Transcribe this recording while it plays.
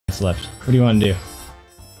minutes left. What do you want to do?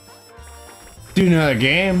 Do another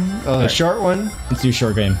game. A short one. Let's do a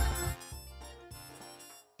short game.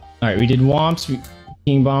 Alright, we did Womps,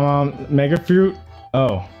 King Bomb, Mega Fruit.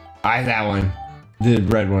 Oh. That one. The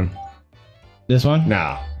red one. This one?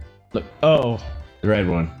 No. Look. Oh. The red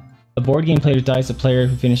one. The board game player dies the player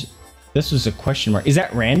who finished. This was a question mark. Is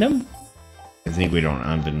that random? I think we don't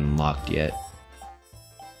have it unlocked yet.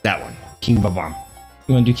 That one. King Bomb.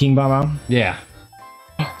 You want to do King Bomb? Yeah.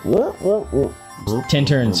 10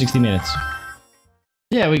 turns, 60 minutes.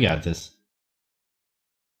 Yeah, we got this.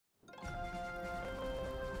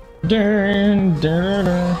 Dun, dun,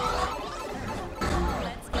 dun.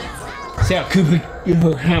 See how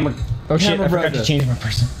Cooper hammer. Oh shit, I forgot to change my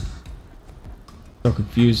person. So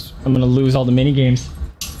confused. I'm gonna lose all the mini games.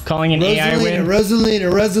 Calling an AI win.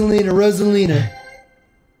 Rosalina.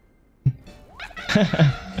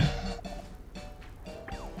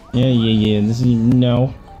 Yeah. This is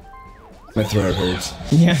no. My throat hurts.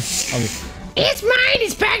 Yeah. Its mind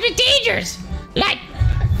is packed with dangers. Like,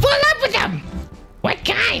 full up with them. What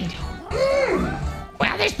kind?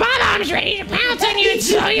 Well, there's bomb-bombs ready to pounce on you and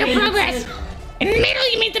slow your progress. In the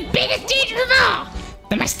middle, you meet the biggest danger of all.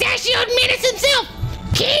 The mustachioed menace himself,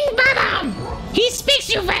 King Bomb-Bomb. He speaks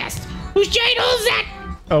too fast. Whose giant hole is that?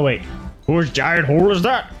 Oh wait. Whose giant hole is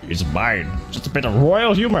that? It's mine. Just a bit of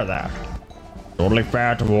royal humor there. It's only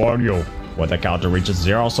fair to warn you. When the counter reaches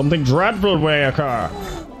 0, something dreadful may occur.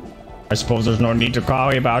 I suppose there's no need to call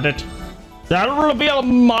me about it. That'll reveal a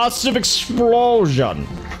massive explosion.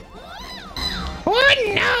 Oh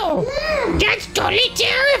no! That's totally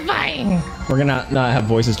terrifying. We're gonna not have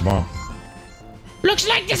voices tomorrow. Looks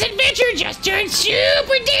like this adventure just turned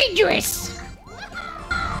super dangerous.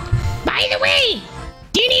 By the way,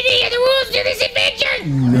 do you need any other rules to this adventure?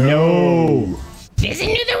 No. Listen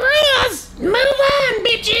to the rules. Move on,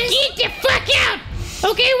 bitches. Get the fuck out.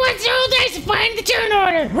 Okay, what's the roll dice to find the turn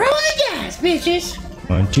order? Roll the dice, bitches.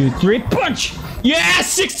 1, 2, 3, punch! Yeah,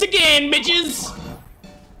 6 again, bitches!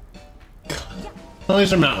 At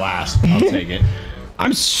least I'm not last. I'll take it.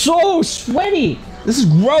 I'm so sweaty. This is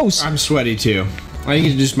gross. I'm sweaty too. I think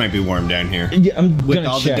it just might be warm down here. Yeah, I'm With gonna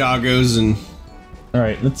all check. the doggos and...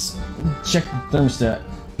 Alright, let's check the thermostat.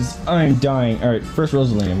 'Cause I'm dying. Alright, first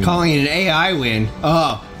Rosalina. Calling it an AI win.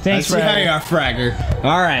 Oh, Thanks, I see how Fragger. you are, Fragger.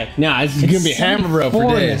 Alright, now this is It's gonna be hammer rope for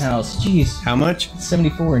 74 in the days. house. Jeez. How much?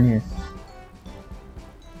 74 in here.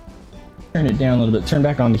 Turn it down a little bit. Turn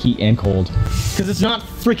back on the heat and cold. Because it's not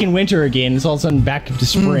freaking winter again. It's all of a sudden back to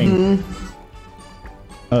spring.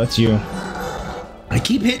 Oh, that's you. I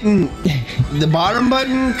keep hitting the bottom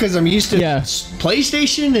button because I'm used to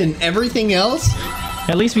PlayStation and everything else.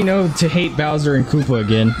 At least we know to hate Bowser and Koopa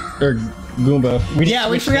again. Or Goomba.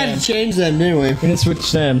 We forgot to change them, didn't we? We didn't switch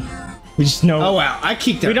them. We just know. Oh wow, I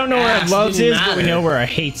kicked their We don't know where our ass. loves Didn't is, but we matter. know where our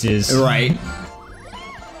hates is. Right.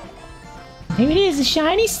 Here it is, a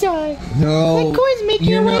shiny star. No, My coin's making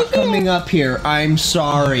you're it right not coming up here. I'm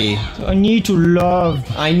sorry. I need to love.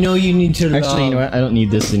 I know you need to love. Actually, you know what? I don't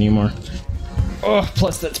need this anymore. Oh,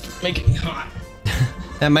 plus that's making me hot.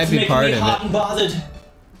 That might be part of it. and bothered.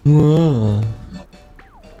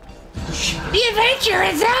 The adventure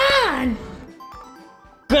is on.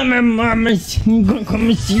 Come here, mamas. I'm gonna come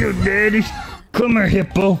and see your daddy. Come here,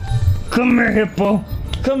 hippo. Come here, hippo.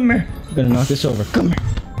 Come here. I'm gonna knock this over. Come here.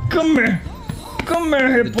 Come here. Come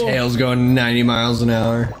here, The hippo. tail's going 90 miles an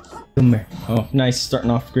hour. Come here. Oh, nice. Starting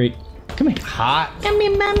off great. Come here. Hot. Come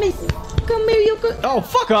here, mamas. Come here, you go. Oh,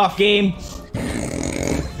 fuck off, game.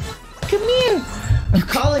 Come here. I'm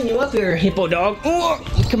calling you up here, hippo dog. Oh,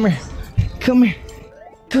 come here. Come here.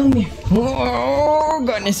 Come here. Oh,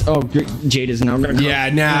 goodness. Oh, Jade is now gonna come. Yeah,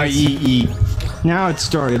 now eat. Now it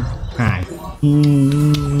started. Hi.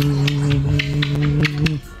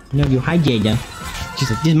 No, you. Hi, Jada. She's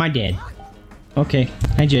like, this is my dad. Okay.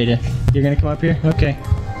 Hi, Jada. You're gonna come up here? Okay.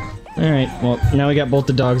 Alright, well, now we got both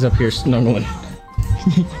the dogs up here snuggling.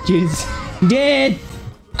 Jada's, Dad!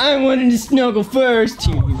 I wanted to snuggle first.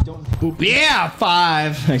 Here, you don't boop. Yeah,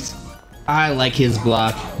 5. Nice. I like his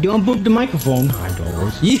block. Don't boop the microphone. Hi,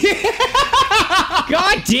 dogs. Yeah.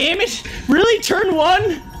 God damn it! Really? Turn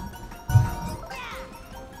 1?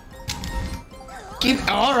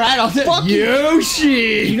 All right, I'll Fuck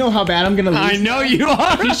Yoshi. You know how bad I'm gonna lose? I know you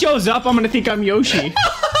are. If he shows up, I'm gonna think I'm Yoshi.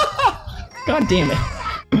 God damn it.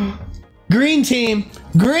 Green team.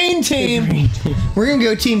 Green team. Green team. We're gonna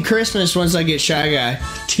go Team Christmas once I get Shy Guy.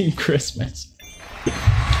 Team Christmas.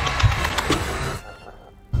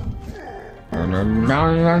 I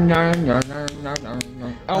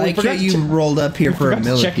like how you rolled up here for a Check if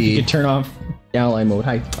you millipede. could turn off ally mode.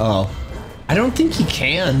 Hi. Oh. I don't think he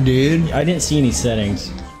can, dude. I didn't see any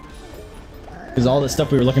settings. Because all the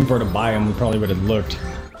stuff we were looking for to buy them, we probably would have looked.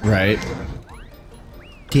 Right.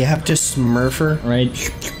 Do you have to smurf her?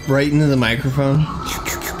 Right into the microphone?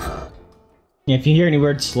 Yeah, if you hear any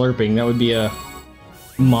weird slurping, that would be a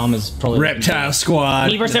Mama's probably Reptile Squad.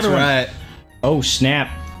 Me versus everyone. Right. Oh snap!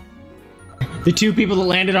 The 2 people that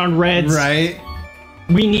landed on reds. Right.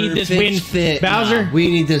 We need this win, fit. Bowser. We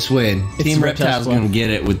need this win. It's Team Reptile Reptile's Squad. gonna get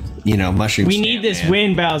it with mushroom. We need this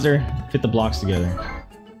win, Bowser. Fit the blocks together.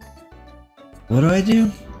 What do I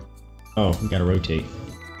do? Oh, we gotta rotate.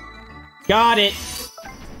 Got it.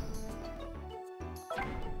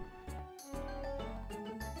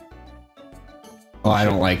 Oh, I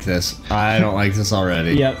don't like this. I don't like this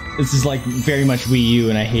already. Yep, this is like very much Wii U,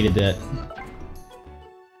 and I hated that.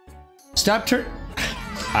 Stop turn.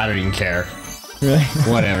 I don't even care. Really?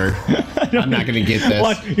 Whatever. I'm not gonna get this.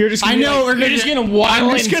 What? You're just gonna You're just gonna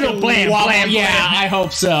waddle I'm just in and gonna go blam, waddle. blam, Yeah, blam. I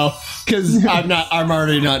hope so. Because I'm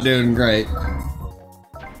already not doing great.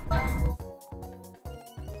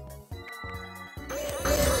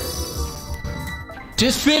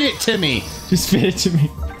 Just fit it to me. Just fit it to me.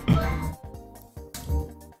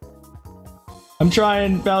 I'm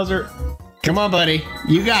trying, Bowser. Come on, buddy.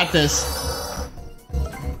 You got this.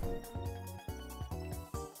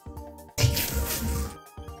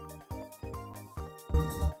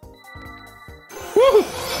 Woo!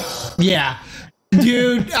 Yeah.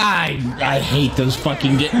 Dude, I hate those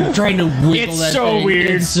fucking trying to wiggle It's that so thing. weird.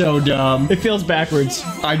 It's so dumb. It feels backwards.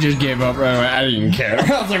 I just gave up right away. I didn't even care.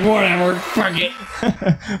 I was like, whatever, fuck it.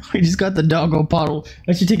 We just got the doggo puddle.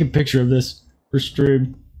 I should take a picture of this for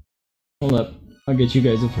stream. Hold up. I'll get you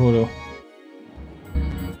guys a photo.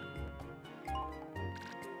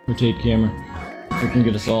 Rotate camera. We can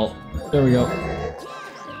get us all. There we go.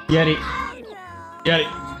 Yeti. Yeti.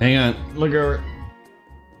 Hang on. Look over.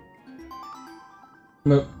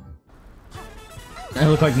 Nope. I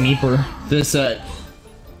look like Meeper. This,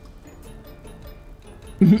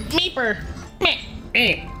 Meeper.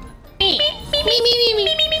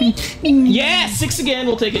 Yeah, 6 again.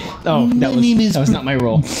 We'll take it. Oh, that was not my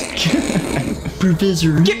roll.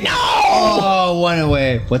 Professor. No! Oh, one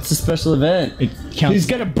away. What's the special event? It counts. He's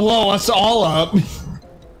gonna blow us all up.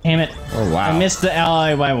 Damn it. Oh, wow. I missed the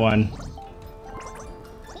ally by 1.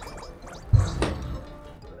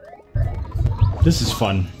 This is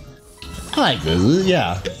fun. I like this.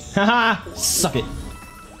 Yeah. Haha! Suck it.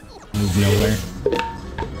 Move nowhere.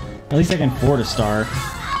 At least I can afford a star.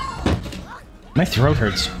 My throat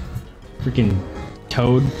hurts. Freaking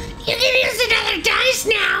Toad. You can use another dice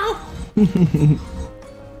now.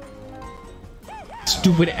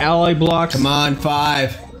 Stupid ally blocks. Come on,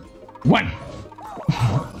 5. 1.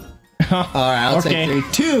 Alright, I'll Okay. take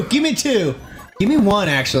 3. 2. Give me 2. Give me 1,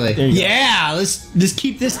 actually. There you go. Yeah, let's just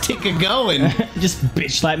keep this ticker going. Just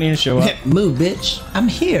bitch slap me and show up. Move, bitch. I'm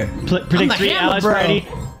here. Predict I'm the 3 hammer, allies bro. Friday.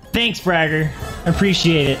 Thanks, Bragger. I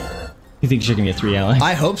appreciate it. You think you're gonna get 3 allies?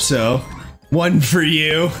 I hope so. 1 for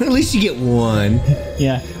you. At least you get 1.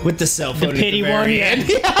 Yeah. With the cell phone. The pity at the one. very Yeah. end.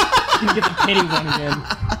 You get the pity one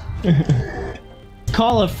again.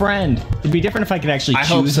 Call a friend. It'd be different if I could actually I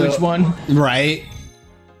hope choose so. which one. Right.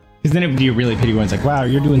 Because then it would be a really pity one. It's like, wow,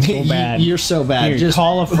 you're doing so bad. You're so bad. Here, Just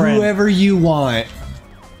call a friend. Whoever you want.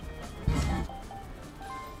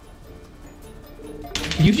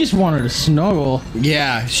 You just wanted to snuggle.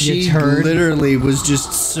 Yeah, she turd. literally was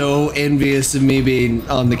just so envious of me being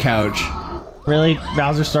on the couch. Really?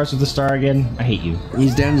 Bowser starts with a star again? I hate you.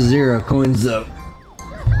 He's down to 0 coins up.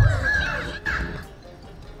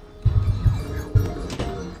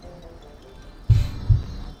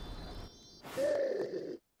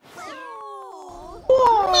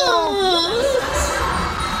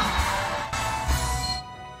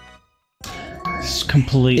 It's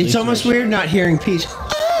completely. It's almost switched. weird not hearing Peach.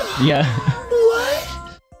 Yeah.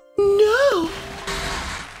 What? No.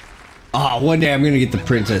 Oh, one day I'm gonna get the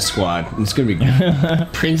Princess Squad. It's gonna be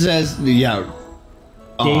Princess. Yeah.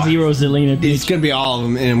 Daisy, Rosalina, It's Peach. gonna be all of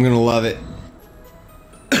them, and I'm gonna love it.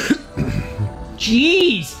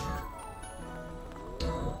 Jeez.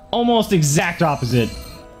 Almost exact opposite.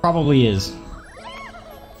 Probably is.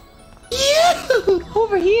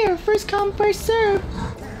 Over here, first come, first serve.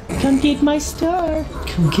 Come get my star.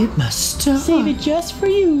 Come get my stuff. Save it just for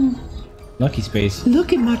you. Lucky space.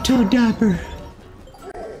 Look at my toe diaper.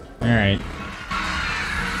 Alright.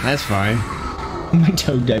 That's fine. My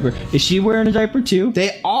Toad diaper. Is she wearing a diaper too?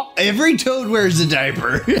 Every Toad wears a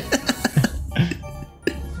diaper.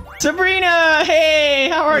 Sabrina! Hey,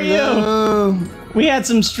 how are you? Hello. We had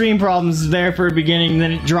some stream problems there for a beginning,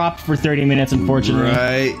 then it dropped for 30 minutes, unfortunately.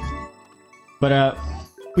 Right. But,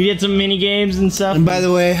 we did some mini games and stuff. And by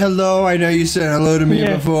the way, hello. I know you said hello to me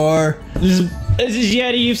Yeah. before. This is This is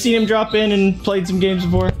Yeti. You've seen him drop in and played some games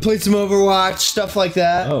before. Played some Overwatch, stuff like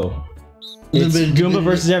that. Oh. It's Goomba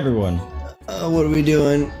versus everyone. What are we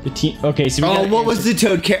doing? The team. Okay, so we what was the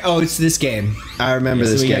Toad Oh, it's this game. I remember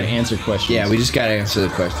this so we game. gotta answer questions. Yeah, we just gotta answer the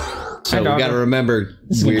question. So we gotta remember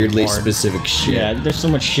weirdly specific shit. Yeah, there's so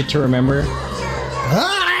much shit to remember.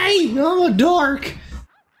 Hi! I'm a dork!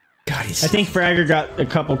 God, he's... I think Fragger got a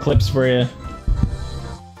couple clips for you.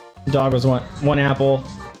 The dog was one apple.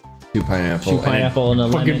 2 pineapple. 2 pineapple and a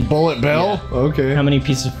lemon. Fucking bullet bill? Yeah. Okay. How many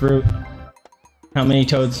pieces of fruit? How many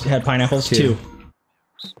toads had pineapples? 2.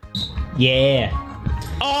 Yeah.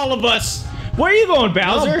 All of us! Where are you going,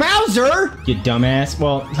 Bowser? Oh, Bowser! You dumbass.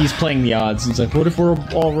 Well, he's playing the odds. He's like, what if we're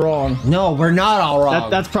all wrong? No, we're not all wrong.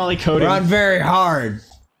 That's probably coding. We're on very hard.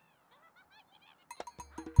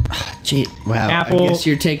 Gee, wow. Apple, I guess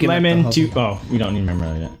you're taking lemon, 2. Oh, we don't even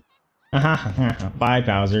remember that yet. Bye,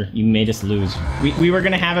 Bowser. You made us lose. We were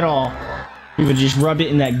gonna have it all. We would just rub it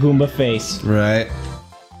in that Goomba face. Right.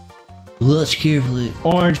 Look carefully.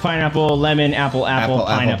 Orange, pineapple, lemon, apple,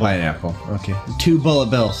 pineapple. Pineapple. Okay. 2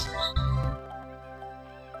 bullet bills.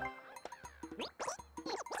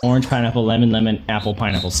 Orange, pineapple, lemon, apple,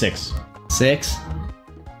 pineapple. 6. 6?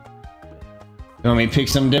 You want me to pick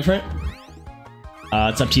something different?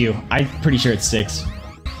 It's up to you. I'm pretty sure it's 6.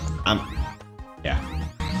 Yeah.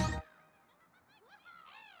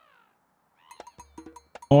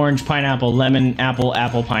 Orange, pineapple, lemon, apple,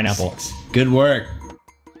 pineapple. Good work.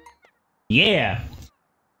 Yeah.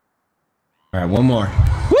 All right, one more.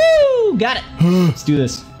 Woo! Got it. Let's do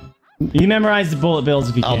this. You memorize the bullet bills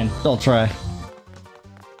if you can. I'll try.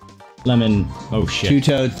 Lemon. Oh shit. 2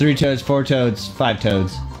 toads, 3 toads, 4 toads, 5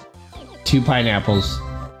 toads. 2 pineapples.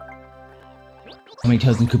 How many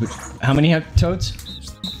toads in Koopa? How many have toads?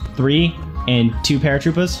 3 and 2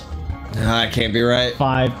 paratroopers. That can't be right.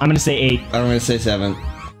 5. I'm gonna say 8. I'm gonna say 7.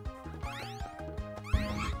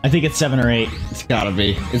 I think it's 7 or 8. It's gotta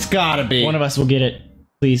be. It's gotta be. One of us will get it,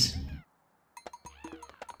 please.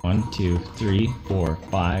 1, 2, 3, 4,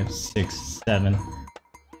 5, 6, 7.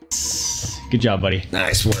 Good job, buddy.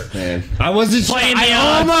 Nice work, man. I wasn't Playing I the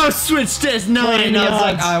odds. almost switched to 9. Playing I the was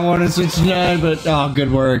like, odds. I want to switch to 9, but oh,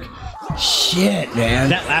 good work. Shit, man.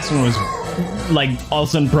 That last one was like all of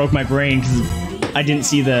a sudden broke my brain because I didn't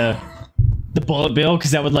see the bullet bill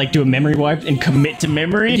because that would like do a memory wipe and commit to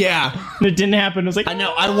memory. Yeah. And it didn't happen. I was like, I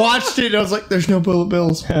know. I watched it and I was like, there's no bullet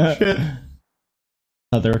bills. Shit.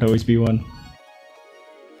 Thought there would always be one.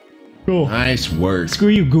 Cool. Nice work. Screw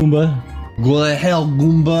you, Goomba. What the hell,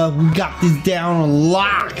 Goomba? We got this down on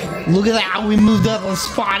lock. Look at that. We moved up a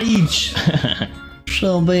spot each.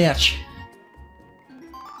 So bitch.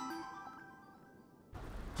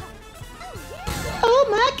 Oh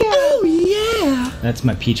my god. Oh yeah. That's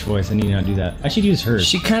my Peach voice. I need to not do that. I should use hers.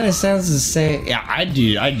 She kind of sounds the same. Yeah, I'd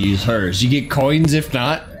use hers. You get coins if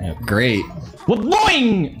not. Yep. Great. Well,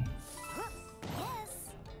 boing!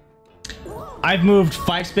 I've moved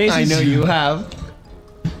 5 spaces. I know you have.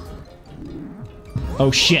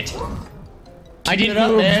 Oh shit! I didn't it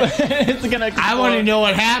up, move. man. It's gonna I want to know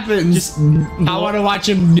what happens. Just I want to watch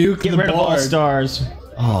him nuke get the rid of all board. stars.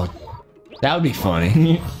 Oh, that would be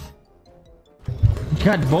funny.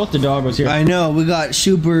 God, both the doggos here. I know. We got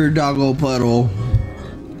Super Doggo Puddle.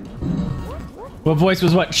 What voice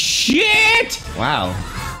was what? Shit! Wow.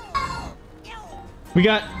 We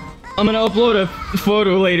got. I'm gonna upload a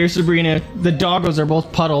photo later, Sabrina. The doggos are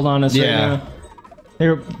both puddled on us right now.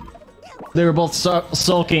 They were both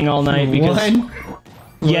sulking all night because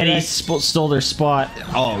Yeti stole their spot.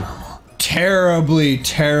 Oh, terribly,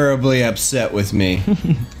 terribly upset with me.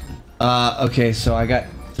 Okay, so I got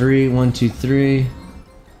 3. 1, 2, 3.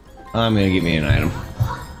 I'm gonna get me an item.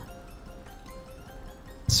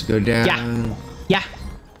 Let's go down. Yeah. Yeah.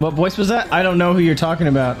 What voice was that? I don't know who you're talking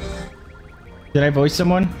about. Did I voice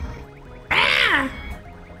someone?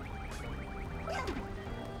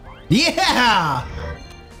 Yeah.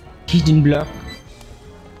 Hidden block.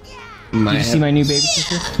 Did you see my new baby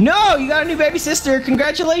sister? No, you got a new baby sister.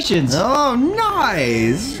 Congratulations. Oh,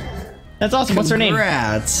 nice. That's awesome. What's her name?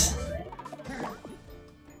 Congrats.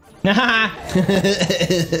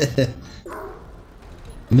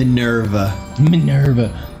 Minerva.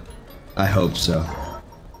 Minerva. I hope so.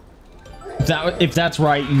 If that's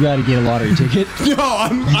right, you gotta get a lottery ticket. No,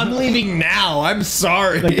 I'm leaving now. I'm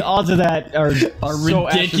sorry. Like the odds of that are so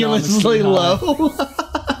ridiculously low.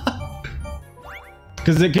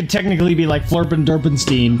 Because it could technically be like Flurpin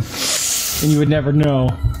Derpenstein, and you would never know.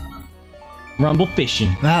 Rumble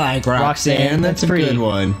fishing. I like Roxanne. That's a free. good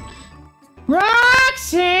one.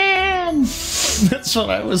 Roxanne. That's what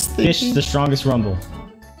I was thinking. Fish the strongest rumble.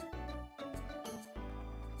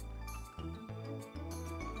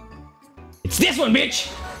 It's this one,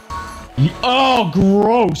 bitch. Oh,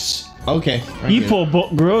 gross. Okay. You pull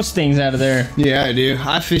gross things out of there. Yeah, I do.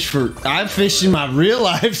 I fish in my real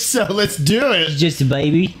life, so let's do it. Just a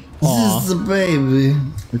baby. This is a baby.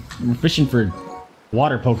 We're fishing for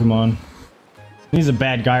water Pokemon. He's a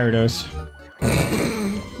bad Gyarados.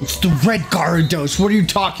 It's the red Gyarados. What are you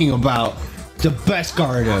talking about? The best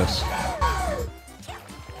Gyarados.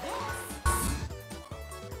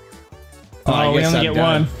 Oh, we only get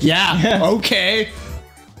one. Yeah. Okay.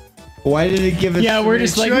 Why did it give us? Yeah, we're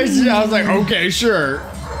just like. choices? I was like, okay, sure.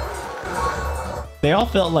 They all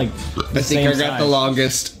felt like. I think I got the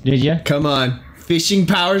longest. Did you? Come on, fishing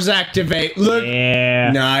powers activate. Look.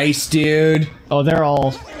 Yeah. Nice, dude. Oh, they're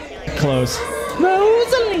all close.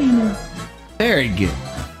 Rosalina. Very good.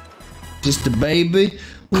 Just a baby.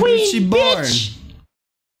 When Queen was she born? bitch.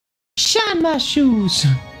 Shine my shoes.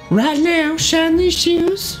 Right now, shine these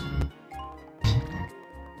shoes.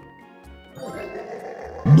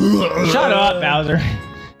 Shut up, Bowser.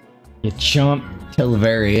 You chump. Till the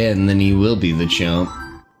very end, then he will be the chump.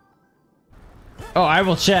 Oh, I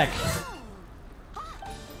will check.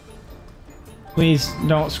 Please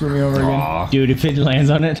don't screw me over Aw. again. Dude, if it lands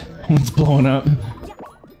on it, it's blowing up.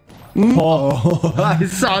 Oh, I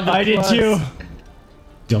saw the I did plus. too.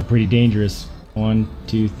 Still pretty dangerous. 1,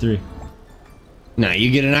 2, 3. Now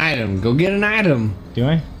you get an item. Go get an item. Do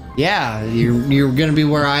I? Yeah, you're gonna be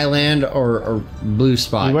where I land or blue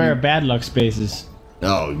spot. Beware of bad luck spaces.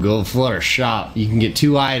 Oh, go for a shop. You can get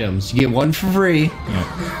 2 items. You get 1 for free.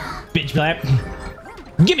 Yeah. Bitch clap.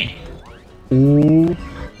 Gimme. Ooh.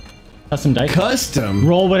 Custom dice. Custom.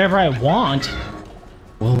 Roll whatever I want.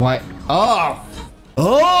 Well, why? Oh,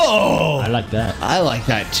 oh! I like that. I like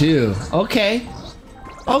that too. Okay,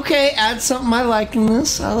 okay. Add something I like in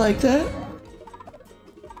this. I like that.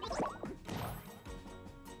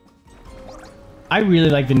 I really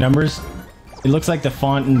like the numbers. It looks like the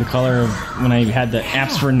font and the color of when I had the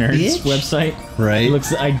Apps for Nerds Bitch. website. Right. It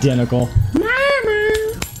looks identical.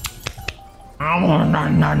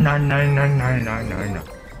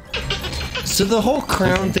 So the whole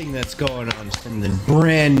crown thing that's going on is from the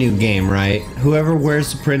brand new game, right? Whoever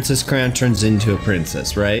wears the princess crown turns into a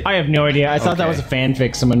princess, right? I have no idea. I thought that Okay. was a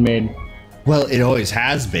fanfic someone made. Well, it always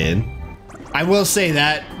has been. I will say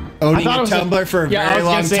that. Owning thought a it was a- Tumblr for a yeah, I very was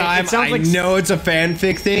gonna long say, it time, sounds I like- know it's a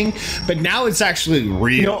fanfic thing, but now it's actually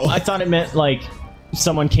real. No, I thought it meant like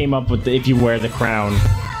someone came up with the, if you wear the crown,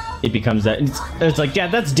 it becomes that. It's like, yeah,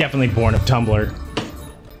 that's definitely born of Tumblr.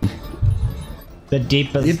 The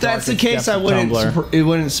deepest. If that's the darkest case, depths I of wouldn't. Tumblr. It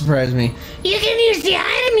wouldn't surprise me. You can use the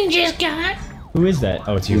item you just got. Who is that?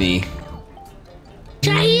 Oh, it's you. Me.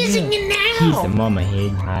 Try using it He's the now. mama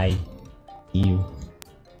head. Hi. You.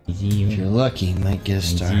 Is you. If you're lucky, you might get a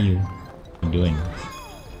Is star. you. What you doing?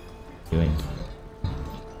 Doing.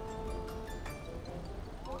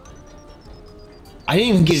 I didn't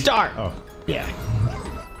even get. Star. Oh, yeah.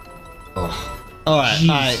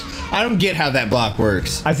 I don't get how that block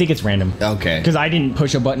works. I think it's random. Okay. Because I didn't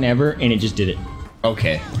push a button ever, and it just did it.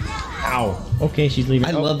 Okay. Ow. Okay, she's leaving.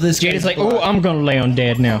 I love this Jada's guy's like, block. oh, I'm gonna lay on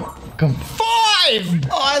dead now. Come. 5!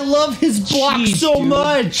 Oh, I love his block Jeez, so dude.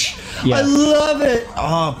 much. Yeah. I love it.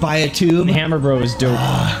 Oh, buy a tube. Hammer Bro is dope.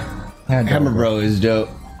 Hammer Bro is dope.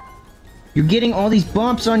 You're getting all these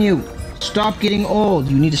bumps on you. Stop getting old.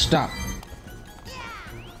 You need to stop.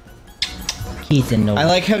 He's a no. I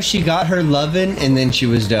like how she got her lovin' and then she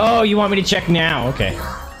was done. Oh, you want me to check now? Okay.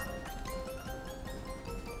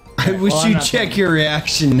 I wish well, I'm you'd not check your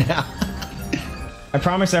reaction now. I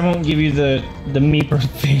promise I won't give you the meeper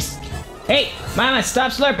face. Hey, Mama,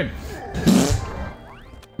 stop slurping.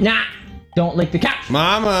 Nah, don't lick the couch.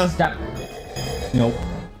 Mama. Stop. Nope.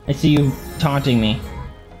 I see you taunting me.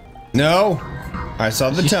 No. I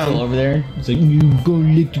saw the She's still tongue. over there. It's like, you go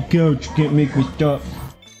lick the couch. You can't make me stop.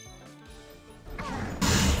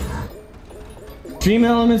 Dream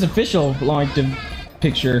Elements official liked the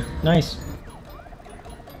picture. Nice.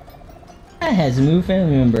 That has a new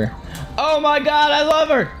family member. Oh my god, I love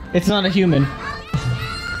her! It's not a human.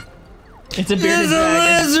 It's a bearded It's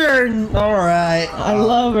a dragon. lizard. All right. I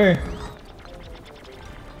love her.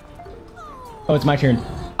 Oh, it's my turn.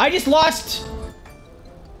 I just lost.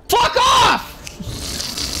 Fuck off!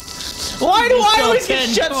 Why do I always get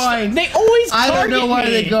shut? They always I don't know target why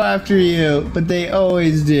me. they go after you, but they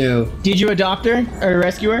always do. Did you adopt her or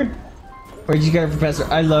rescue her, or did you get her professor?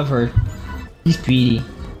 I love her. She's pretty.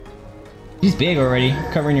 She's big already,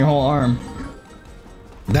 covering your whole arm.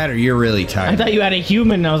 That or you're really I tired. thought you had a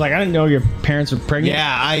human. And I was like, I didn't know your parents were pregnant. Yeah,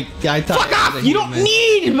 I thought. Fuck it was off! a You don't human.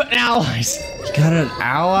 need allies. You got an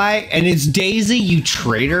ally, and it's Daisy, you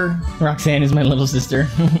traitor. Roxanne is my little sister.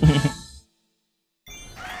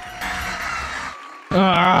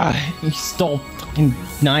 You stole fucking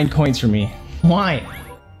 9 coins from me. Why?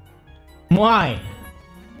 Why?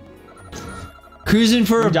 Cruising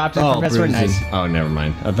for Adopted from Best Friend. bruising. Nice. Oh, never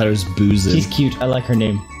mind. I thought it was boozing. She's cute. I like her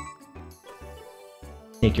name.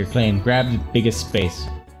 Take your claim. Grab the biggest space.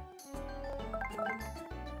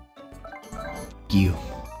 you.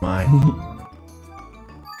 Mine. Are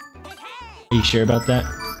you sure about that?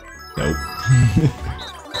 Nope.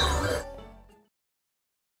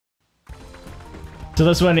 So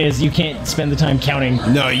this one is you can't spend the time counting.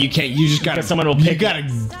 No, you can't. You just gotta. Because someone will pick. You gotta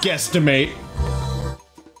guesstimate.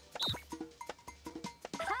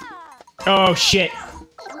 Oh shit!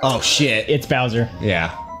 Oh shit. It's Bowser.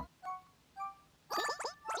 Yeah.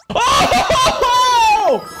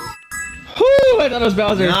 Oh! Whew, I thought it was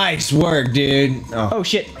Bowser. Nice work, dude. Oh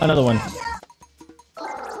shit! Another one.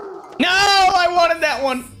 No, I wanted that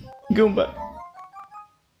one. Goomba.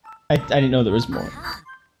 I didn't know there was more.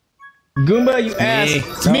 Goomba, you ass.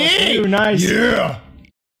 It's me. You nice. Yeah.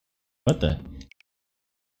 What the?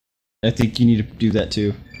 I think you need to do that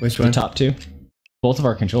too. Which The one? top two. Both of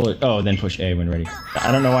our controllers. Oh, then push A when ready.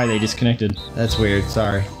 I don't know why they disconnected. That's weird.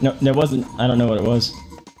 Sorry. No, there wasn't. I don't know what it was.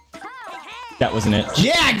 That wasn't it.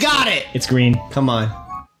 Yeah, I got it. It's green. Come on.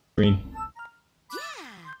 Green.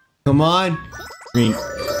 Come on. Green.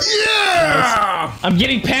 Yeah. I'm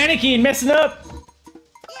getting panicky and messing up.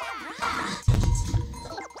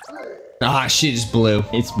 Ah, shit is blue.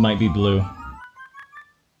 It might be blue.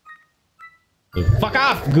 Fuck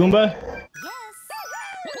off, Goomba.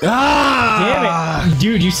 Ah! Damn it.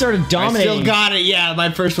 Dude, you started I dominating. still got it. Yeah,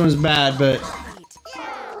 my first one was bad, but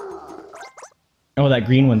Oh, that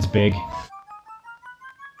green one's big.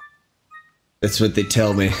 that's what they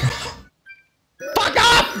tell me. Fuck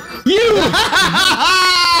off! You!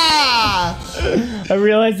 I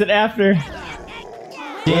realized it after.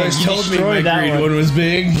 Damn, you told me my destroyed that green one. one was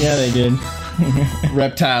big. Yeah, they did.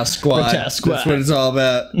 Reptile Squad. Reptile Squad. That's what it's all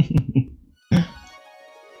about.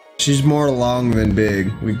 She's more long than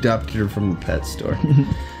big. We adopted her from the pet store.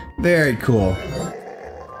 Very cool.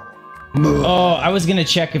 Oh, I was gonna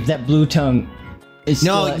check if that blue tongue is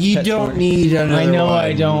still No, at you Pet don't Store. need another I know one.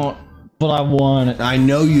 I don't, but I want it. I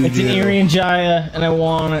know you It's do. an Irian Jaya, and I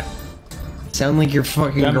want it. Sound like your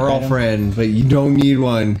fucking I'm girlfriend, but you don't need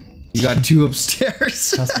one. You got two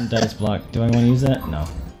upstairs. Custom dice block. Do I want to use that? No.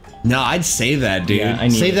 No, I'd save that, dude. Yeah, I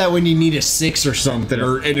need save it. that when you need a 6 or something,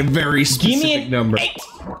 or in a very Give me specific an number. 8.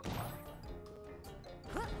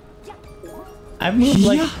 I've moved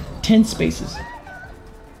like 10 spaces.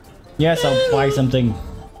 Yes, I'll buy something.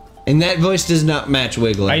 And that voice does not match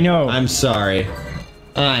Wiggler. I know. I'm sorry.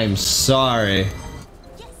 I'm sorry.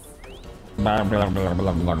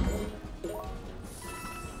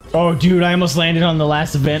 Oh, dude, I almost landed on the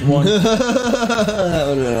last event one. That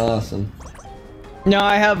would have been awesome. No,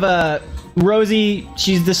 I have Rosie,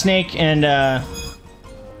 she's the snake, and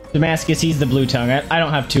Damascus, he's the blue tongue. I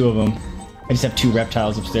don't have 2 of them. I just have 2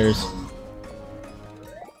 reptiles upstairs.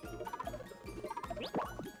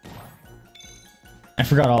 I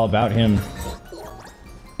forgot all about him.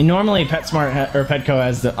 And normally PetSmart or Petco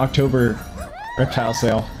has the October reptile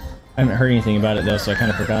sale. I haven't heard anything about it though, so I kind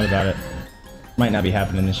of forgot about it. Might not be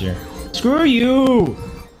happening this year. Screw you!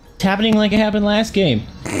 It's happening like it happened last game.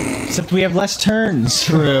 Except we have less turns.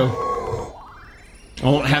 True. I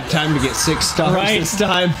won't have time to get 6 stars Right. this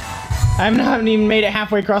time. I haven't even made it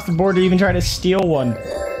halfway across the board to even try to steal one.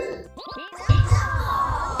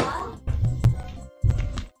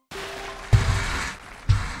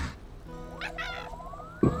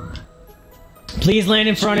 Please land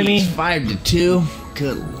in front of me. 5 to 2.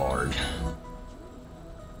 Good lord.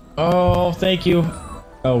 Oh, thank you.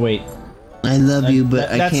 Oh, wait. I love you, but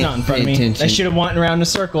I That's can't not in front of pay me. attention. I should have went around in a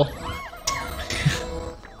circle.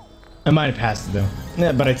 I might have passed it though.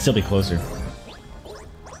 Yeah, but I'd still be closer.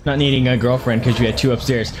 Not needing a girlfriend because you had 2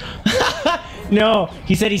 upstairs. No,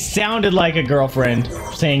 he said he sounded like a girlfriend,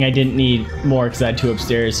 saying I didn't need more because I had 2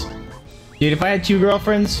 upstairs. Dude, if I had 2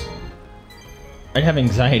 girlfriends, I'd have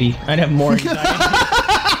anxiety. I'd have more anxiety.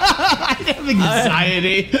 I have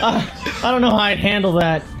anxiety. I don't know how I'd handle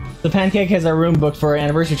that. The Pancake has our room booked for our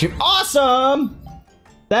anniversary trip. Awesome!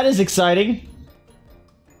 That is exciting.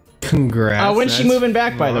 Congrats. When's she moving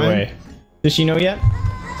back, by the way? Does she know yet?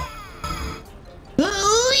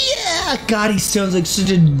 Oh yeah! God, he sounds like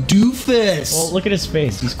such a doofus. Well, look at his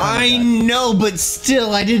face. He's I know, but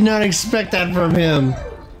still, I did not expect that from him.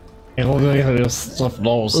 stuff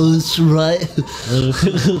nose. That's right.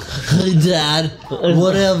 Hey, Dad.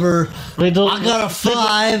 Whatever. I got a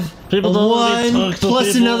 5. people A don't 1 really talk to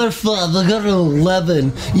plus people. another 5. I got an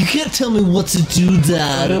 11. You can't tell me what to do,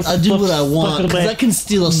 Dad. I do what I want because I can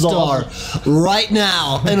steal a star right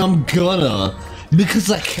now, and I'm gonna.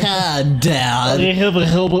 Because I can, Dad.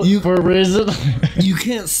 For a reason. You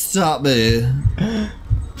can't stop me.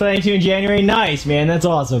 Playing 2 in January. Nice, man. That's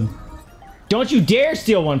awesome. Don't you dare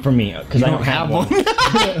steal one from me, because I don't have one.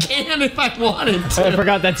 I can if I wanted to. I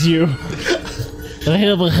forgot that's you.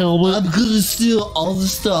 I'm gonna steal all the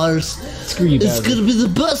stars. Screw you, It's Bowser. gonna be the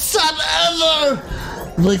best time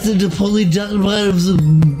ever! Like the Napoleon Dynamite of the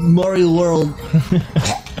Mario World.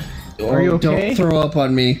 Are you okay? Don't throw up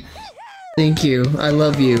on me. Thank you. I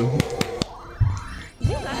love you.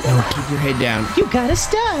 Oh, keep your head down. You got a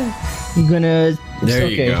star. I'm gonna. There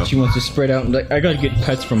you go. She wants to spread out. And I gotta get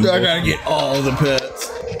pets from. I gotta get all the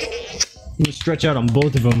pets. I'm gonna stretch out on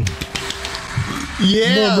both of them.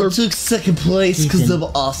 Yeah, I took second place because I'm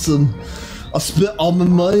awesome. I spent all my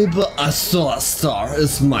money, but I still a star.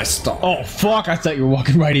 It's my star. Oh fuck! I thought you were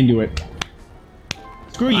walking right into it.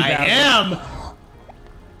 Screw you, Bowser. I am.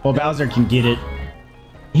 Well, Bowser can get it.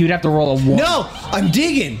 He would have to roll a 1. No, I'm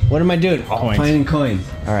digging. What am I doing? Oh, Coins. finding coins.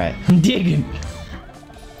 All right. I'm digging.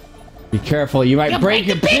 Be careful. You might break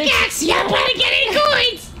the your pick. pickaxe! You don't want to get any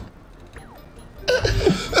coins!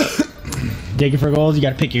 Digging for gold. You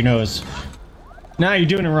gotta pick your nose. Nah, you're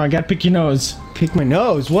doing it wrong. You gotta pick your nose. Pick my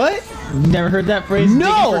nose. What? You never heard that phrase? Digging for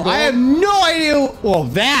No, gold? I have no idea. Well,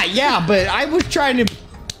 that, yeah, but I was trying to.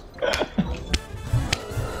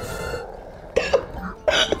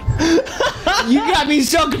 You got me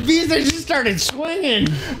so confused. I just started swinging.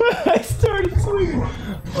 I started swinging.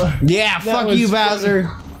 Yeah, fuck was you,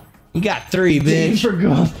 Bowser. You got 3, Digging bitch. for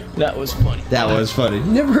gold. That was funny. That was funny.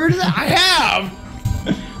 Never heard of that. I have.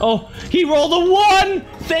 Oh, he rolled a 1!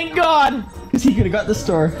 Thank God! Because he could have got the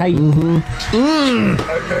star. Hi.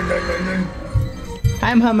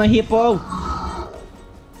 I'm Humma Hippo.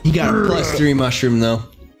 He got a +3 mushroom though.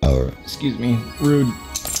 Excuse me. Rude.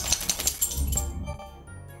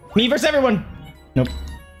 Me versus everyone! Nope.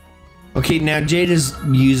 Okay, now Jade is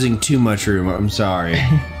using 2 mushroom. I'm sorry.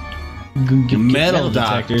 Metal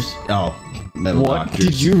detectors. Oh, metal What doctors.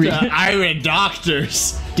 did you read? I read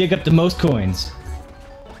doctors. Dig up the most coins.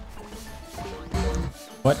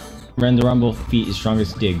 What? Run the rumble feet is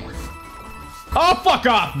strongest dig. Oh, fuck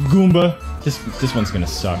off, Goomba! This one's gonna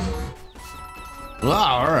suck.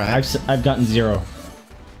 Wow, all right. I've gotten 0.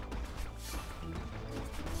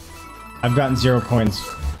 I've gotten 0 coins.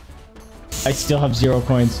 I still have 0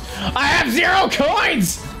 coins. I have 0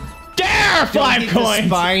 coins! Dare 5 coins!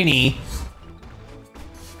 Spiny.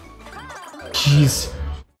 Jeez.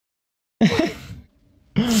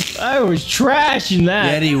 I was trashing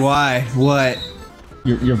that. Yeti, why? What?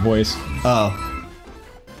 Your voice. Oh.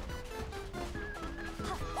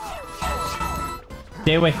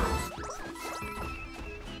 Stay away.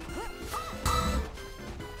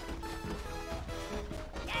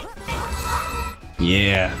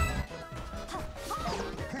 Yeah.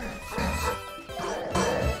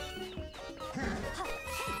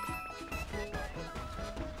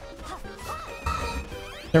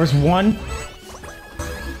 There was 1.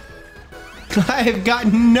 I have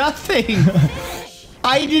gotten nothing.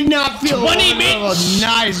 I did not feel 20 minutes.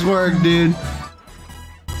 Nice work, dude.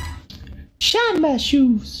 Shine my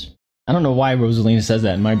shoes. I don't know why Rosalina says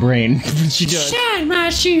that in my brain. She does. Shine my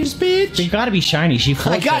shoes, bitch! They gotta be shiny. She I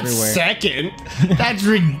floats got everywhere. second. That's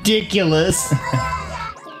ridiculous.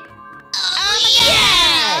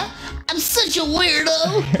 Yeah! I'm such a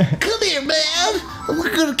weirdo! Come here, man!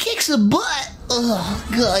 We're gonna kick some butt! Oh,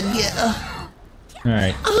 God, yeah. All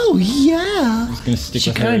right. Oh, yeah! I'm just gonna stick She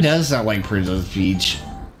with kind of hers. does sound like Princess Peach.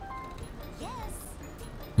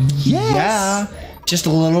 Yes! Yeah. Just a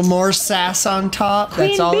little more sass on top.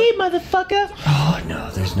 That's all. Queen Bee, motherfucker. Oh no,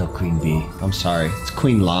 there's no Queen Bee. I'm sorry. It's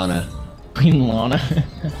Queen Lana. Queen Lana.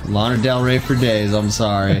 Lana Del Rey for days. I'm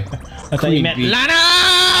sorry. I thought you meant Bee. Lana.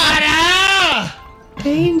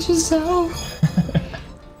 Hey, Giselle.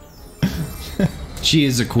 She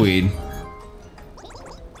is a queen.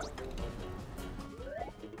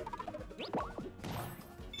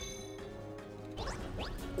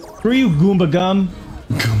 Screw you, Goomba Gum.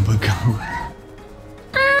 Goomba gum.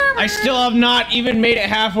 I still have not even made it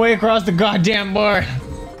halfway across the goddamn board.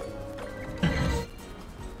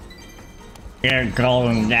 You're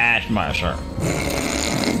going dash, Marshall.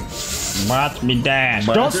 Watch me dash.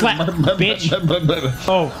 Don't slap, bitch.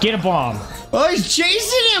 Oh, get a bomb. Oh, he's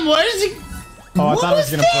chasing him. What is he? Oh, I What thought I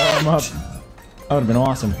was was gonna blow him up. That would've been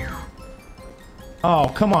awesome. Oh,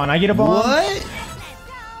 come on, I get a bomb? What?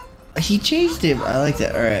 He chased him. I like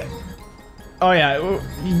that. All right. Oh yeah,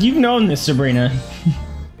 you've known this, Sabrina.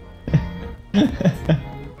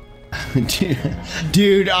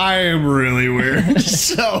 Dude, I am really weird.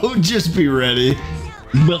 So just be ready.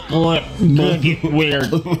 Gonna get weird.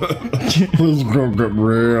 Please go get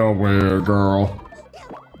real weird, girl.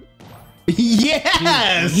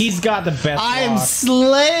 Yes! He's got the best I am block.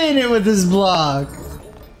 slaying it with this block.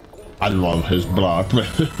 I love his block.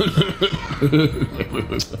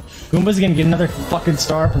 Goomba's gonna get another fucking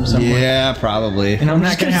star from somewhere. Yeah, probably. And I'm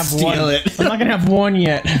not gonna have steal one. it. I'm not gonna have one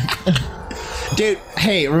yet. Dude,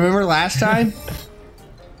 hey, remember last time?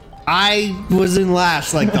 I was in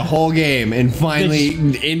last like the whole game and finally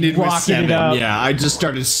ended with rocketed 7. up. Yeah, I just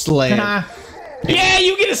started slaying. Yeah,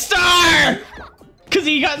 you get a star! Cause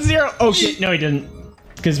he got 0. Oh shit, no he didn't.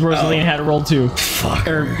 Cause Rosaline had to roll 2. Fuck.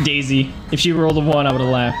 Or Daisy. If she rolled a 1, I would've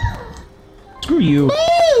laughed. Screw you.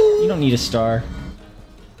 You don't need a star.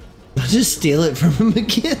 I'll just steal it from him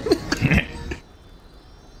again.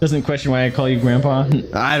 Doesn't question why I call you Grandpa.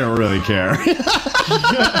 I don't really care.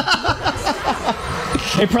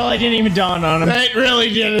 It probably didn't even dawn on him. It really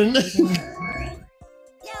didn't.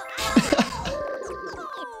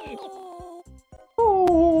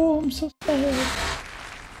 Oh, I'm so sad.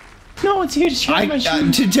 No one's here to charge my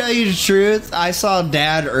shoes. To tell you the truth, I saw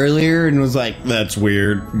Dad earlier and was like, "That's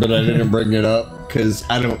weird," but I didn't bring it up because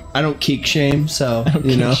I don't kink shame. So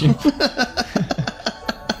you know.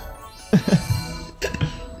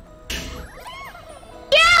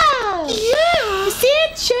 Yeah! See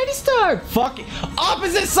it? Shiny star! Fuck it.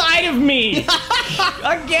 Opposite side of me!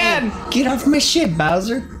 Again! Get off my shit,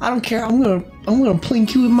 Bowser! I don't care. I'm gonna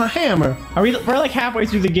plink you with my hammer. We're like halfway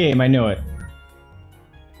through the game, I know it.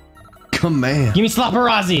 Command. Give me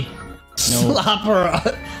Slapperazzi!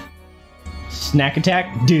 Slopper. Snack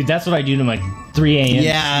attack? Dude, that's what I do to my 3 a.m.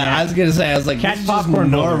 Yeah, I was gonna say. I was like, Catch this is just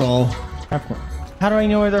popcorn normal. Popcorn. How do I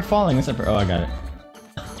know where they're falling? Except for, oh, I got it.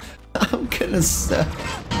 I'm gonna say.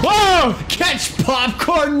 Whoa! Catch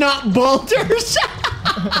popcorn, not boulders.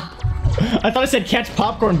 I thought I said catch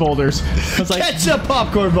popcorn boulders. I was like, Catch up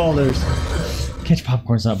popcorn boulders. catch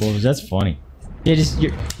popcorn's not boulders. That's funny. Yeah, just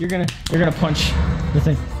you're gonna punch the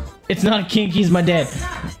thing. It's not a kink. He's my dad.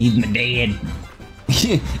 He's my dad.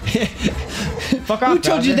 Fuck off. Who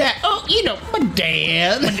told you Bowser. that? Oh, you know, my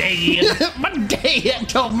dad. My dad. My dad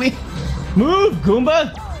told me. Move,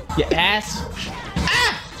 Goomba. You ass.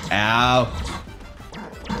 Ow.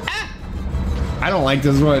 I don't like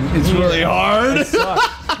this one. It's really hard.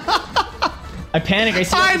 I panic. I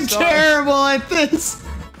see. all the I'm stars. terrible at this.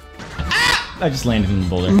 I just landed in the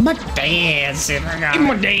boulder. My dad said I got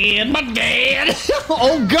my dad. My dad.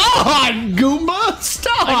 Oh God, Goomba,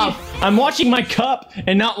 stop. I'm watching my cup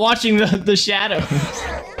and not watching the shadow.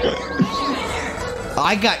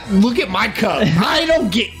 Look at my cup. I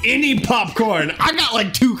don't get any popcorn. I got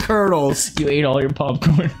like 2 kernels. You ate all your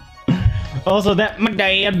popcorn. Also, that my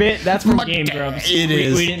dad bit, that's from My Game dad, Grumps. it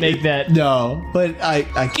is. We didn't make that. No, but I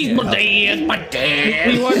can't. help it. My dad.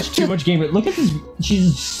 We watched too much Game Grumps. Look at this.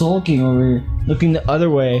 She's sulking over here. Looking the other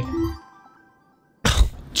way.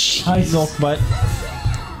 Hi, Sulk Butt.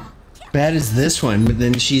 Bad as this one, but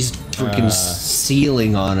then she's freaking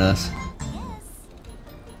sealing on us.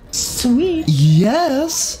 Sweet.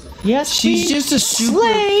 Yes. Yes, She's sweet. just a super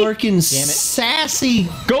Slay. freaking Damn it. sassy.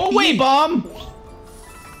 Go away, bomb!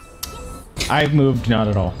 I've moved not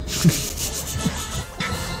at all.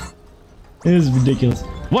 It is ridiculous.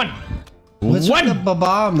 One! What's One! with the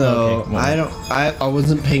bomb though? Okay, one. I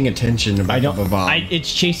wasn't paying attention about I don't. the bomb.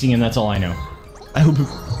 It's chasing him, that's all I know. I hope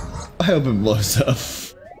it blows up.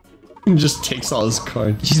 And just takes all his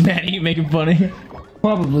coins. She's mad at you making fun of her.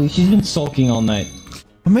 Probably. She's been sulking all night.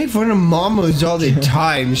 I make fun of mamas all the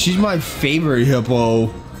time. She's my favorite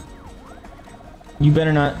hippo. You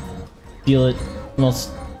better not steal it. Well,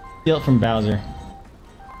 steal it from Bowser.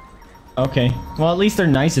 Okay. Well, at least they're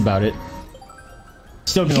nice about it.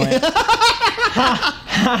 Still gonna land.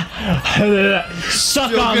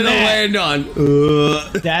 Suck on Gonna that. land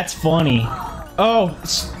on. That's funny. Oh.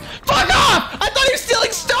 Fuck off! I thought you were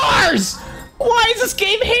stealing stars! Why does this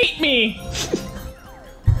game hate me?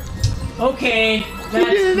 Okay. You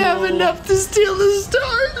didn't have enough to steal the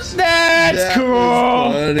stars. That's That cool.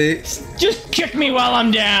 was funny. Just kick me while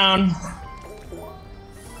I'm down.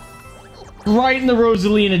 Right in the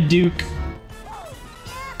Rosalina Duke.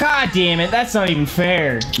 God damn it, that's not even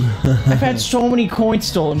fair. I've had so many coins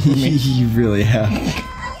stolen from me. You really have.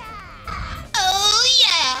 Oh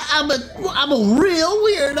yeah, I'm a real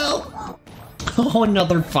weirdo. Oh,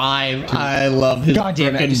 another 5. I love his God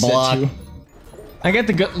damn it, I just said block. 2. I got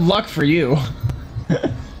the good luck for you.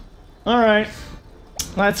 Alright.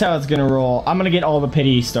 That's how it's gonna roll. I'm gonna get all the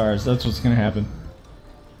pity stars. That's what's gonna happen.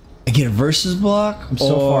 I get a versus block. I'm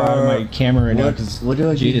so far out of my camera right now because what do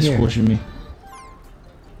I Jade get is here? squishing me.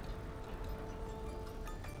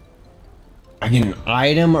 I get an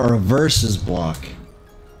item or a versus block.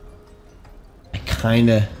 I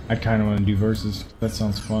kinda. I kind of want to do versus. That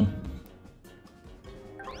sounds fun.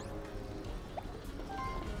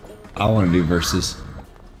 I want to do versus.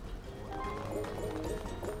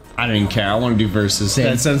 I don't even care. I want to do versus.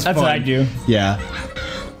 That sounds fun. That's what I do. Yeah.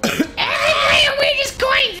 Everybody wins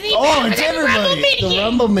coins. Oh, it's everybody. The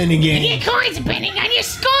Rumble mini You game. get coins depending on your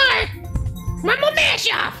score. Rumble mash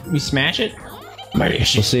off. We smash it. We'll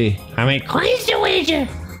see. How many? Coins to wager.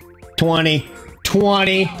 20.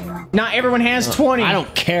 20. Not everyone has 20. I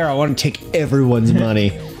don't care. I want to take everyone's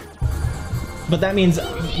money. But that means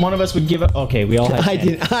one of us would give up. Okay, we all have 10. I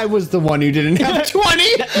did. I was the one who didn't have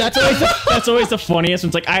 20. That's always the funniest.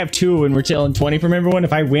 It's like I have 2 and we're tailing 20 from everyone.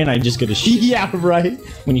 If I win, I just get a shit. Yeah, right.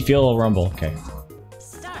 When you feel a rumble. Okay.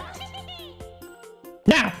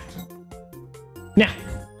 Now. Now.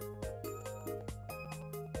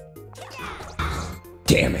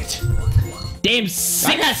 Damn it. Damn I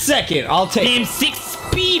six. got second. I'll take. Damn 6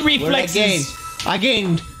 speed What did reflexes. I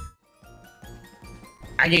gained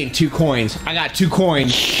 2 coins. I got 2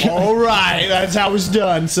 coins. All right, that's how it's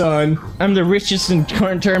done, son. I'm the richest in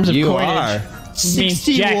terms of You coinage. are. Means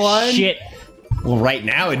jack 61? shit. Well, right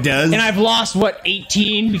now it does. And I've lost what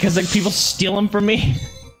 18 because like people steal them from me.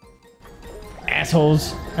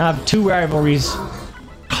 Assholes. I have 2 rivalries.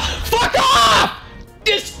 Fuck off!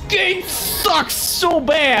 This game sucks so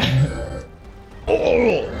bad.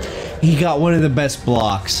 He got one of the best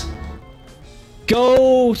blocks.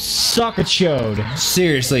 Go suck a chode.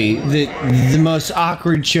 Seriously, the most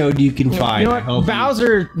awkward chode you can find. You know I what? hope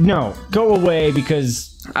Bowser, no. Go away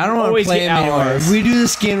because I don't want to always play get him anymore. allies. If we do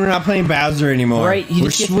this game, we're not playing Bowser anymore. Right, he We're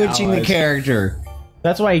just gets switching the allies. character.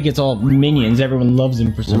 That's why he gets all minions. Everyone loves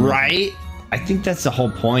him for some reason. Right? I think that's the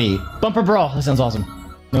whole point. Bumper Brawl. That sounds awesome.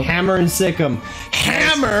 Nope. Hammer and Sick'em.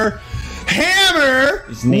 Hammer! Hammer!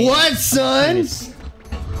 His name- What, son?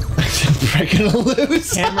 We're gonna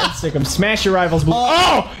lose. Hammer and Sick'em. Smash your rivals.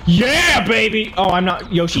 Oh, yeah, baby. Oh, I'm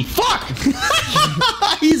not Yoshi. Fuck!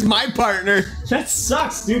 He's my partner. That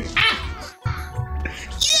sucks, dude. Ah!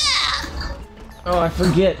 Yeah! Oh, I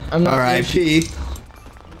forget. I'm not Yoshi. R.I.P.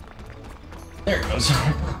 There it goes.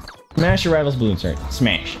 Smash your rival's balloons, right?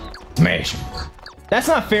 Smash. Smash. That's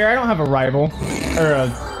not fair. I don't have a rival. Or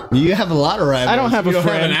a... You have a lot of rivals. I don't have you a don't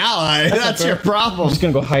friend. have an ally. That's your I'm problem. just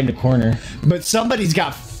gonna go hide in the corner. But somebody's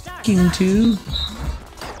got fucking 2.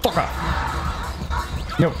 Fuck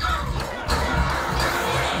off. Nope.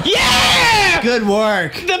 Yeah! Good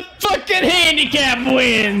work. The fucking handicap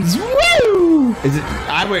wins! Woo! Is it?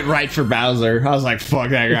 I went right for Bowser. I was like, fuck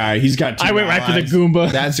that guy. He's got 2 I went right for the allies.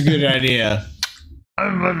 Goomba. That's a good idea.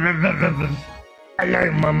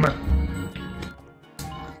 Hello, mama.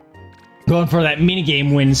 Going for that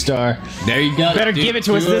minigame win star. There you go. Better give it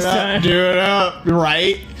to us this time. Do it up.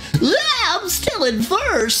 Right? I'm still in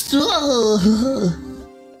first.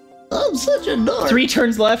 I'm such a dork. 3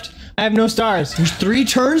 turns left. I have no stars. There's 3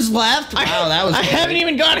 turns left? Wow, that was I quick. haven't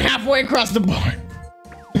even gone halfway across the board.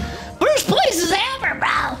 First place is Amber,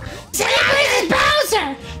 bro. Second place is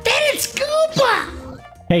Bowser. Then it's Koopa.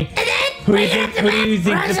 Hey, And then who do right you think, after who do you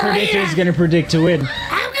that, think the predictor is Rosalina. going to predict to win?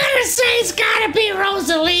 I'm gonna say it's gotta be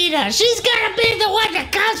Rosalina. She's gonna be the one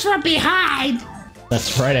that comes from behind.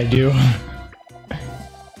 That's right, I do.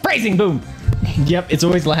 Praising boom. Yep, it's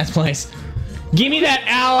always last place. Give me that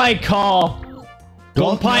ally call.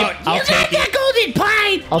 Golden pipe. I'll You got take it. that golden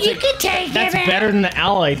pipe. I'll You take- can take That's it. man. better than the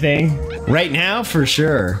ally thing. Right now, for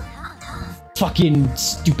sure. Fucking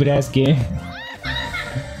stupid ass game.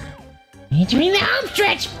 Doing the home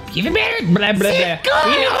stretch. Even better. Blah, blah, Six blah.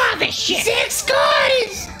 coins. You know all this shit. 6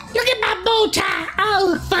 coins. Look at my bow tie.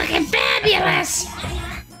 Oh, fucking fabulous.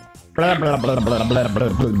 Blah, blah, blah, blah, blah, blah, blah,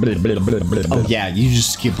 blah, blah, blah, blah, blah. Oh, yeah, you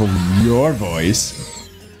just skip over your voice.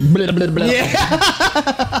 Blah, blah, blah.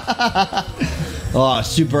 Oh,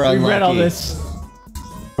 super We unlucky. read all this.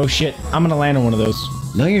 Oh shit, I'm gonna land on one of those.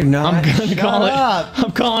 No, you're not. I'm gonna Shut call up. it.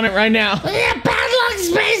 I'm calling it right now. Look at that padlock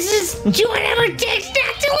spaces. Do whatever it takes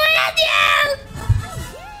not to land you.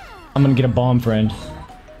 I'm gonna get a bomb, friend.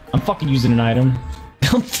 I'm fucking using an item.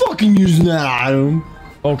 I'm fucking using that item.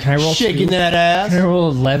 Oh, can I roll Shaking 2? that Can I ass. roll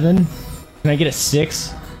 11? Can I get a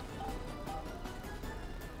 6?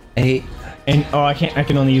 8. And oh, I can't. I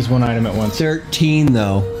can only use one item at once. 13,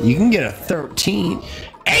 though. You can get a 13.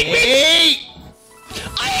 8!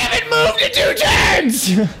 I haven't moved in 2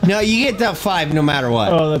 turns. No, you get that 5 no matter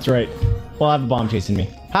what. Oh, that's right. Well, I have a bomb chasing me.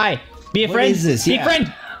 Hi, be a What friend. is this? Be Yeah. a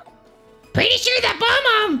friend. Pretty sure that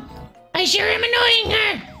bomb. I sure am annoying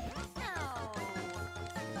her.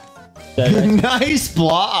 Nice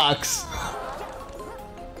blocks.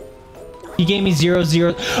 He gave me 0,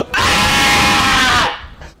 0.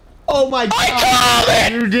 Oh my god. I called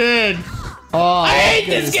it. You did. Oh, I hate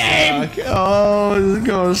this game. Oh, this is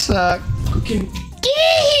gonna suck.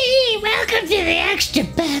 Gee, welcome Welcome to the extra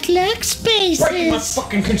bad luck spaces. Break my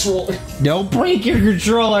fucking controller. Don't Break your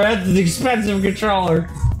controller. That's an expensive controller.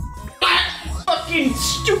 Fucking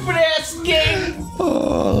stupid ass game.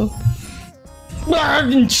 Oh.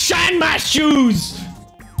 Shine my shoes.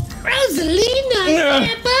 Rosalina,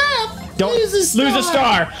 step up. Don't lose a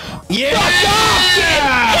star. Yeah!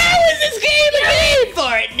 How is this game a game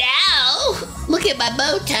for it now? Look at my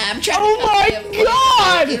bow tie. I'm trying Oh to my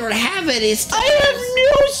God! You don't have any stars. I have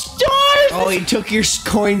no stars. Oh, he took your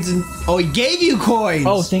coins and... Oh, he gave you coins!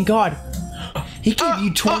 Oh, thank God. he gave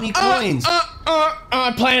you 20 coins!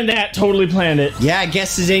 I planned that. Totally planned it. Yeah, I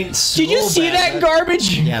guess it ain't so Did you see bad. that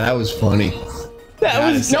garbage? Yeah, that was funny. That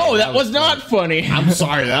was say, no. that That was was not funny. I'm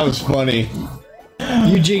sorry, that was funny.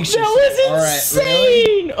 You jinxed That was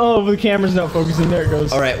insane! Oh, the camera's not focusing. There it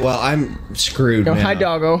goes. Alright, well, I'm screwed Oh, now. hi,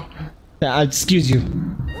 doggo. Excuse you.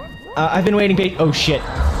 I've been waiting. Oh shit!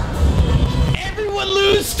 Everyone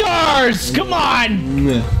lose stars! Come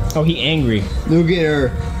on! Oh, he angry. Look at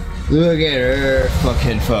her. Look at her. Fuck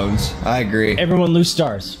headphones. I agree. Everyone lose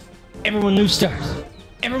stars. Everyone lose stars.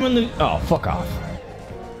 Everyone lose. Oh, fuck off.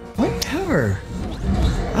 Whatever.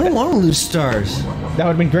 I don't want to lose stars. That would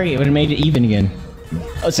have been great. It would have made it even again.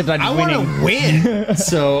 Except I'd be I want winning. to win.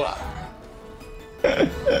 So,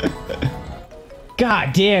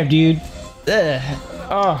 God damn, dude. Ugh.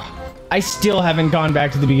 Oh, I still haven't gone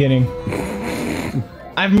back to the beginning.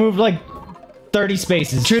 I've moved like 30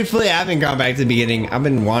 spaces. truthfully, I haven't gone back to the beginning. I've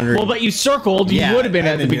been wandering. Well, but you circled. Yeah, You would have been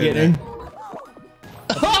I've at the been doing beginning.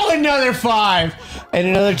 Oh, another 5 and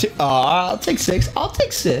another 2. Oh, I'll take 6. I'll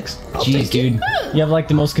take 6. I'll Jeez, take it. dude. You have like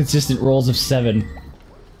the most consistent rolls of 7.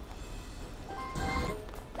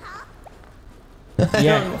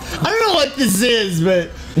 Yeah. I don't know what this is, but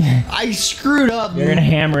I screwed up. You're gonna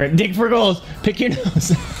hammer it. Dig for goals. Pick your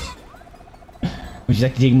nose. Would you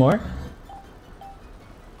like to dig more?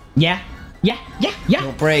 Yeah. Yeah. Yeah. Yeah.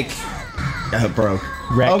 Don't break. It broke.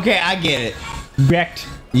 Wrecked. Okay, I get it. Wrecked.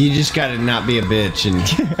 You just gotta not be a bitch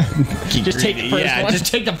and keep Just take the first yeah, one. just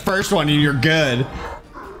take the first one and you're good.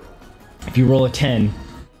 If you roll a 10.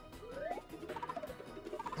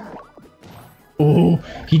 Oh,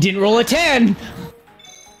 he didn't roll a 10.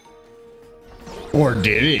 Or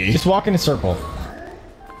did he? Just walk in a circle.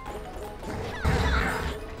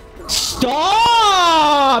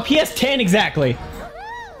 Stop! He has 10 exactly.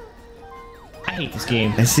 I hate this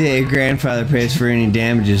game. I see that your grandfather pays for any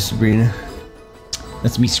damages, Sabrina.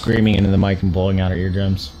 That's me screaming into the mic and blowing out our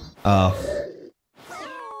eardrums. Oh.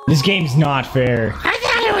 This game's not fair. I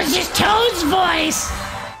thought it was just Toad's voice.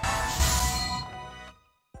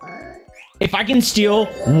 If I can steal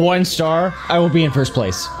 1 star, I will be in first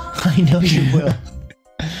place. I know you will.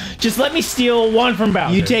 Just let me steal 1 from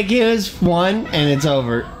Bowser. You take his 1 and it's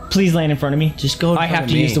over. Please land in front of me. Just go in I front have of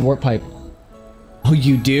to me. use the warp pipe. Oh,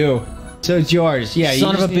 you do. So it's yours. Yeah, Son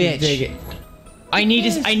you of just a need to bitch. take it. I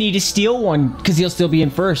need to steal 1 because he'll still be in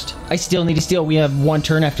first. I still need to steal. We have 1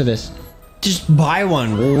 turn after this. Just buy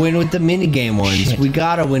one. We'll win with the minigame ones. Shit. We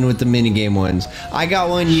gotta win with the minigame ones. I got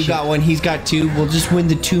one, you got one, he's got 2. We'll just win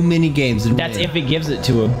the 2 minigames and That's win. if it gives it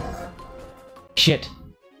to him. Shit.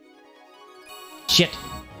 Shit.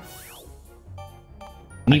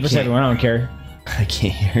 Meet with can't- everyone. I don't care. I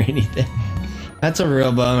can't hear anything. That's a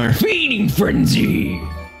real bummer. Feeding frenzy.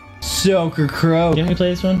 Soaker Crow. Didn't we play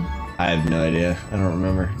this one? I have no idea. I don't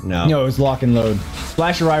remember. No. No, it was lock and load.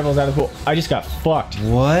 Splash arrivals out of the pool. I just got fucked.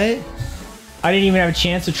 What? I didn't even have a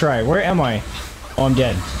chance to try. Where am I? Oh, I'm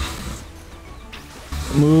dead.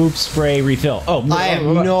 Move, spray, refill. Oh, I have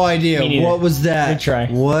no Me idea. neither. What was that? Good try.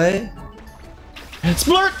 What?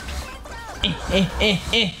 Splurt!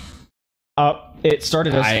 It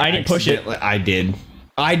started us. I didn't push it. accidentally- I did.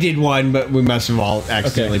 I did one, but we must have all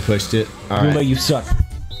accidentally pushed it. All Goomba, right. you suck.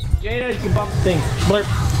 Jada, you can bump the thing. Blurp.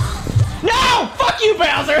 No! Fuck you,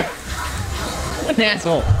 Bowser! What an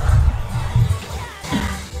asshole.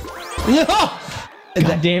 No!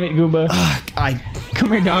 God damn it, Goomba.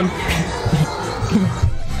 Come here, dog.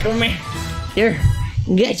 Come here. Here.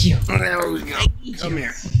 Get you. Come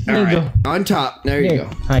here. There you go. On top. There you Here. go.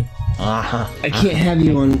 Hi. I can't have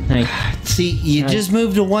you on. Hi. See, you just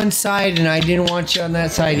moved to one side, and I didn't want you on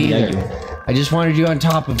that side either. you. I just wanted you on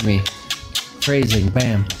top of me. Phrasing.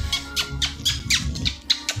 Bam.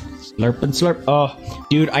 Slurp and slurp. Oh,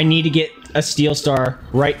 dude, I need to get a steel star.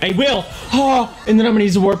 Right. I will. Oh, and then I'm gonna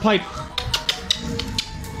use the warp pipe.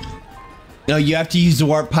 No, you have to use the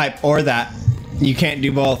warp pipe or that. You can't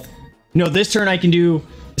do both. No, this turn I can do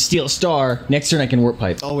steel star. Next turn I can warp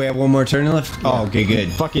pipe. Oh, we have one more turn left? Oh, okay, good.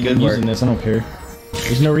 Fucking good using work. this. I don't care.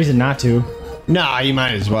 There's no reason not to. Nah, you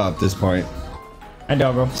might as well at this point. Hi,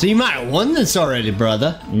 doggo. So you might have won this already,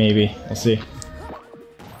 brother. Maybe. We'll see.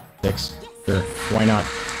 6. Sure, why not?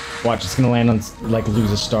 Watch, it's gonna land on, like,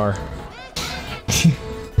 lose a star.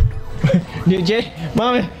 Dude, Jay,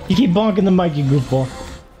 Mama, you keep bonking the mic, you goofball.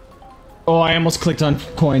 Oh, I almost clicked on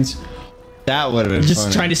coins. That would have been Just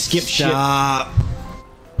funny. trying to skip Stop.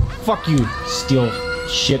 shit. Fuck you, steal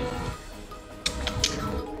shit.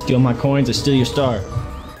 Steal my coins or steal your star.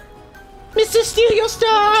 Mr. Steal Your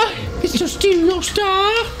Star! Mr. Steal Your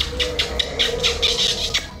Star!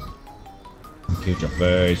 Get your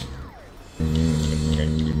face.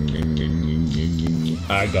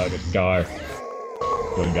 I got a star.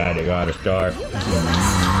 Good guy, they got a star.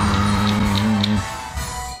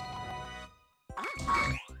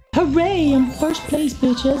 Hooray, I'm first place,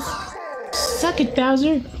 bitches. Suck it,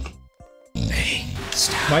 Bowser. Hey,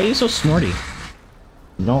 stop. Why are you so snorty?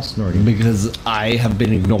 You're all snorty. Because I have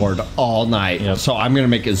been ignored all night, Yep. so I'm gonna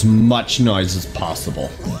make as much noise as possible.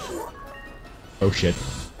 Oh shit.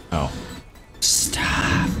 Oh.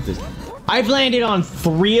 Stop. I've landed on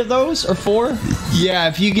 3 of those, or 4. Yeah,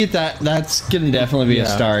 if you get that, that's gonna definitely be a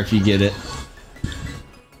Yeah. star if you get it.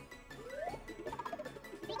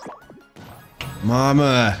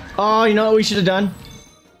 Mama. Oh, you know what we should have done?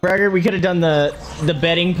 Bragger, we could have done the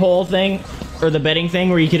betting poll thing, or the betting thing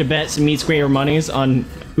where you could have bet some meat square monies on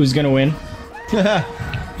who's gonna win.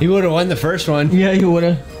 He would have won the first one. Yeah, you would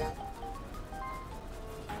have.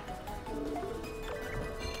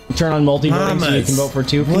 Turn on multi-voting so you can vote for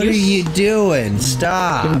 2. What are you doing? Give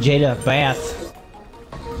Stop. Jada a bath.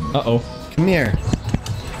 Uh-oh. Come here.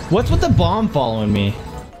 What's with the bomb following me?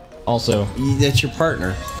 Also, That's your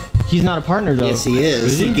partner. he's not a partner though. Yes, he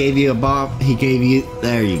is. He gave you a bomb. He gave you.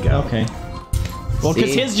 There you go. Okay. Well,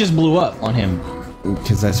 because See? his just blew up on him.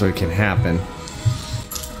 Because that's what can happen.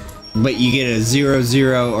 But you get a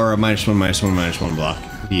 0-0 or a -1/-1/-1 block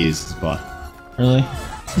if you use this block. Really?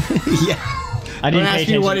 Yeah. I Don't didn't pay ask me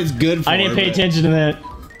attention. what it's good for. I didn't pay but- attention to that.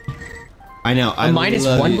 I know. A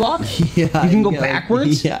 -1 block? Yeah. You can go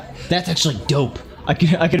backwards? Yeah. That's actually dope. I could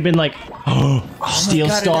have been like, oh, steal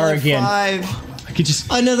God, star another again. 5. I could just,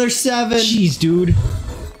 Another 7. jeez, dude.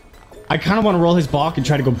 I kind of want to roll his block and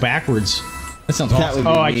try to go backwards. That sounds That awesome.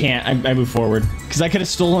 would be Oh, I neat. can't. I move forward because I could have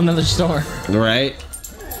stolen another star. Right?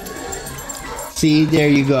 See, there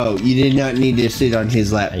you go. You did not need to sit on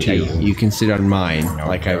his lap too. You can sit on mine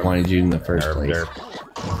like I wanted you in the first place.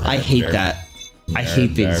 I hate that. I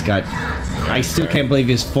hate that he's got. I still can't believe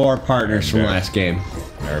his 4 partners from last game.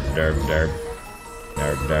 Derp, derp, derp.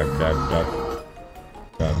 Derp, derp, derp, derp.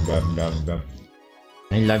 Derp, derp, derp, derp.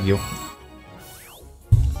 I love you.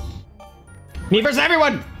 Me versus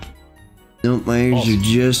everyone. No, my ears are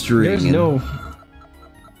just There's ringing. no.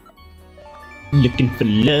 Looking for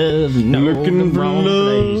love, no, the wrong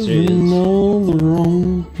places. the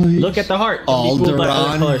wrong place. Look at the heart. Don't be fooled by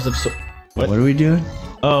other Alderaan. colors of What are we doing?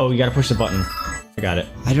 Oh, you gotta push the button. I got it.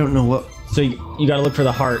 I don't know what. So you gotta look for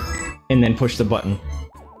the heart and then push the button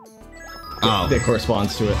Oh, that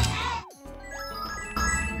corresponds to it.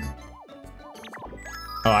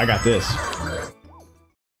 Oh, I got this.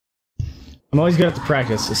 I'm always good at the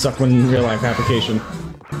practice. It sucked when in real life application.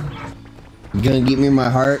 You gonna give me my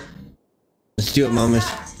heart? Let's do it, mamas.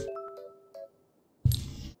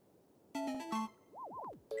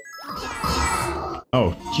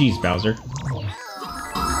 Oh, jeez, Bowser.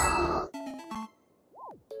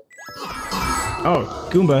 Oh,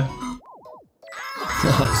 Goomba.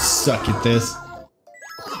 suck at this.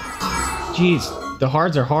 Jeez, the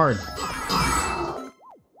hards are hard.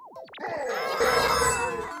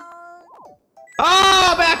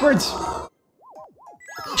 Oh, backwards!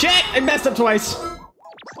 Shit, I messed up twice.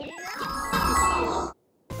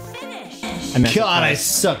 I messed up God, I twice.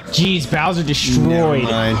 suck. Jeez, Bowser Never destroyed.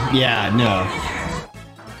 mind. Yeah, no.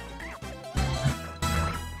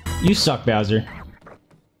 You suck, Bowser.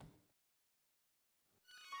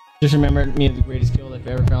 Just remember me the greatest kill I've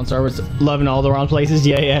ever found. Star Wars, loving all the wrong places.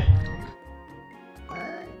 Yeah, yeah.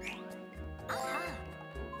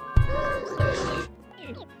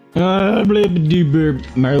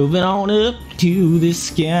 Moving on up to the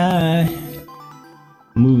sky.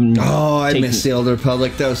 Moving. Oh, I taking miss the Old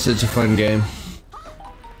Republic. That was such a fun game.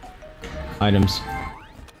 items.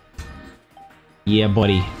 Yeah,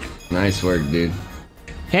 buddy. Nice work, dude.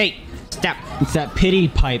 Hey, stop! It's that pity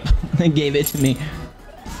pipe that gave it to me.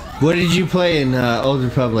 What did you play in Old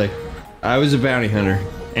Republic? I was a bounty hunter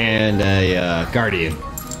and a guardian.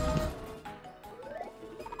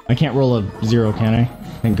 I can't roll a 0, can I?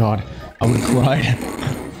 Thank God. I would have cried.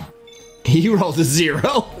 He rolled a 0.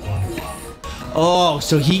 Oh,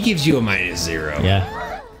 so he gives you a -0.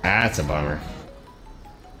 Yeah. That's a bummer.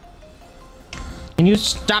 Can you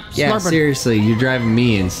stop Yeah, slurping? seriously, you're driving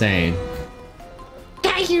me insane.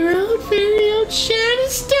 Got your own very own shining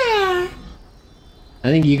star. I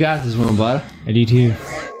think you got this one, bud. I do too.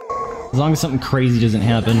 As long as something crazy doesn't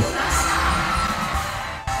happen.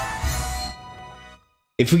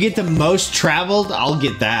 If we get the most traveled, I'll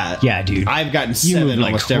get that. Yeah, dude. I've gotten You 7 move like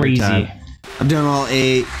almost every crazy. time. I've done all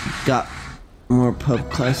 8. Got more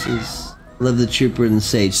pub classes. Love the Trooper and the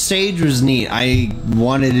Sage. Sage was neat. I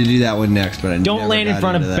wanted to do that one next, but I Don't never land in got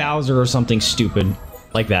front of into that. Bowser or something stupid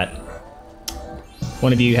like that.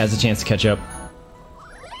 One of you has a chance to catch up.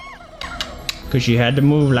 Cause she had to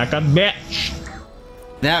move like a bitch.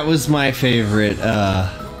 That was my favorite.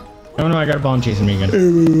 Oh no, I got a bomb chasing me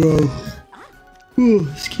again. Ooh,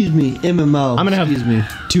 excuse me, MMO. I'm gonna have excuse me.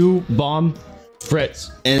 2 bomb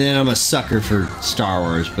Fritz. And then I'm a sucker for Star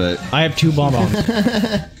Wars, but I have 2 bomb bombs.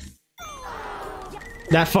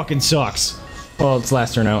 That fucking sucks. Well, it's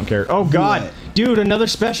last turn, I don't care. Oh god, What? dude, another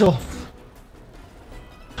special.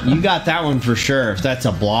 you got that one for sure. If that's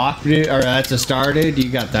a block, dude, or that's a star, dude, you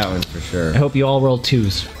got that one for sure. I hope you all roll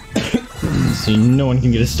 2s. So no one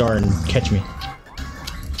can get a star and catch me.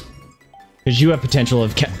 Because you have potential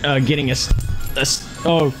of getting a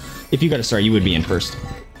oh, if you got a star, you would be in first.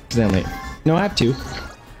 'Cause I only- No, I have 2.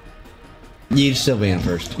 You'd still be in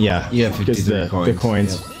first. Yeah, You have because 53 coins. The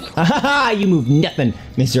coins. Ahaha, you move nothing,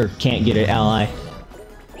 Mr. Can't Get It Ally.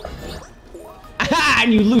 Aha,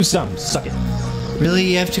 and you lose some. Suck it. Really,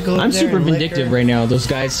 you have to go. I'm there super and lick vindictive her? right now. Those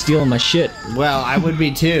guys stealing my shit. Well, I would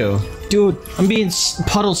be too. Dude, I'm being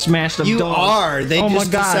puddle smashed of You dogs. are. They Oh my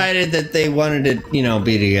just God. decided that they wanted to,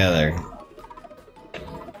 be together.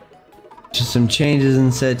 Just some changes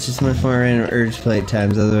and such. Just much more random urge play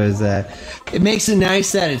times. Otherwise, it makes it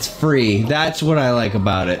nice that it's free. That's what I like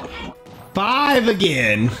about it. 5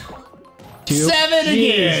 again. 7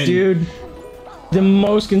 again, Jeez, dude. The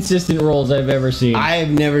most consistent rolls I've ever seen. I have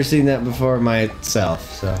never seen that before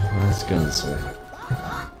myself. So let's go this way.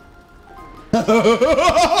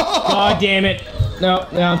 God damn it. No,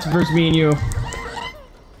 now it's versus me and you.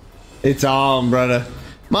 It's on, brother.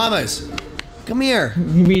 Mamas, come here.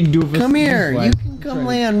 We do it Come here. You can come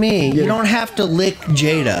lay on me. You don't have to lick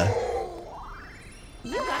Jada.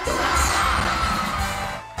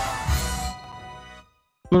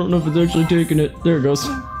 I don't know if it's actually taking it. There it goes.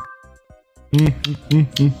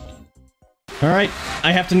 Alright,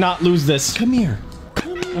 I have to not lose this. Come here.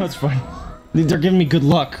 Oh, it's fine. They're giving me good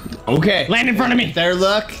luck. Okay. Land in front of me! Their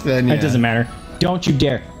luck, then It doesn't matter. Don't you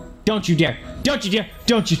dare. Don't you dare. Don't you dare.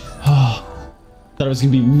 Don't you. Oh. Thought it was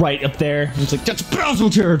gonna be right up there. It's like, that's Bowser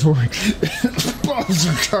territory.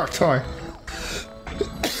 Bowser territory.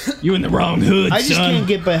 You in the wrong hood, I just son. can't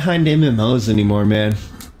get behind MMOs anymore, man.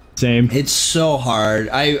 Same. It's so hard.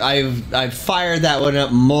 I've fired that one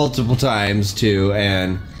up multiple times too,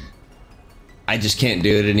 and I just can't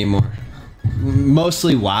do it anymore.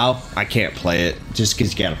 Mostly WoW. I can't play it just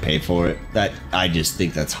because you gotta pay for it. I just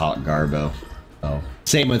think that's hot garbo. Oh.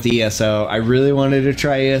 Same with ESO. I really wanted to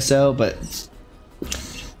try ESO, but it's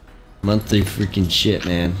monthly freaking shit,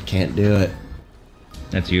 man. Can't do it.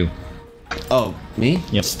 That's you. Oh, me?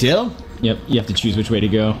 Yep. Still? Yep, you have to choose which way to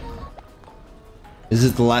go. Is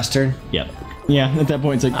it the last turn? Yep. Yeah, at that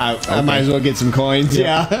point it's like, I might as well get some coins.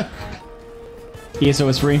 Yep. Yeah. ESO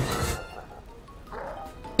is free.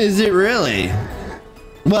 Is it really?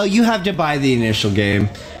 Well, you have to buy the initial game.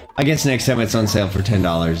 I guess next time it's on sale for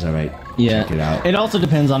 $10, I might check it out. It also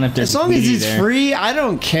depends on if there's As long as community it's there. free, I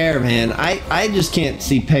don't care, man. I just can't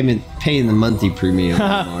see paying the monthly premium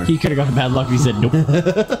anymore. He could have got bad luck if he said nope.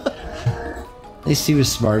 At least he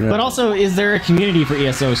was smart enough. But also, is there a community for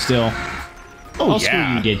ESO still? Oh, Screw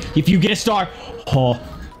yeah. you, did. If you get a star, oh,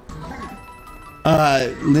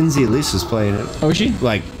 Lindsay Elise was playing it oh, is she?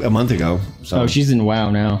 like a month ago. So. Oh, she's in WoW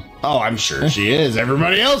now. Oh, I'm sure she is.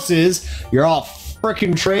 Everybody else is. You're all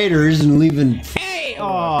freaking traitors and leaving. Hey!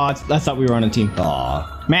 Oh, I thought we were on a team.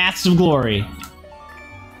 Aw. Maths of Glory.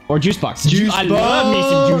 Or Juice Box. I love me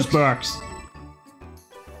some Juice Box.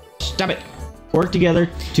 Stop it. Work together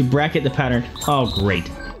to bracket the pattern. Oh, great.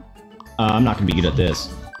 I'm not going to be good at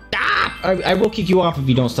this. Ah! I will kick you off if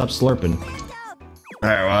you don't stop slurping.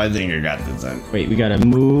 Alright, well, I think I got this then. Wait, we gotta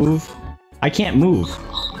move. I can't move.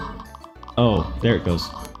 Oh, there it goes.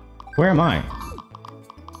 Where am I?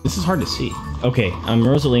 This is hard to see. Okay, I'm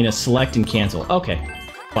Rosalina. Select and cancel. Okay.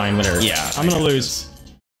 Fine, whatever. Yeah, I'm gonna lose.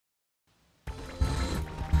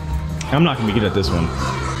 I'm not gonna be good at this one.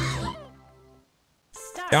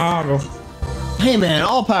 Doggo. Hey, man,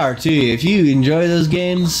 all power to you. If you enjoy those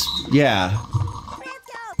games, yeah.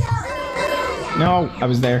 No, I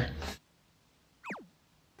was there.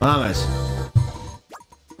 Mamas.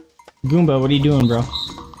 Goomba, what are you doing, bro?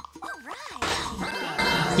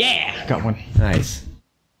 Yeah! Got one. Nice.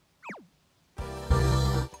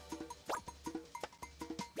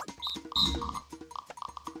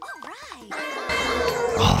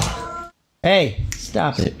 Hey,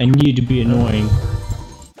 stop it. I need to be annoying.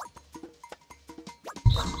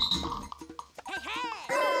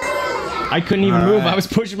 I couldn't even move. I was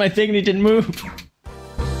pushing my thing and it didn't move.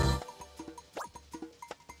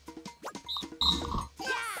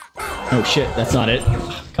 Oh shit, that's not it.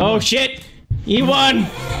 Oh shit! He won!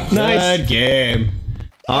 Nice! Good game.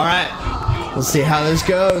 Alright, we'll see how this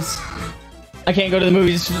goes. I can't go to the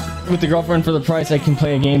movies with the girlfriend for the price I can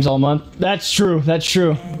play games all month. That's true, that's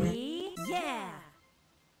true.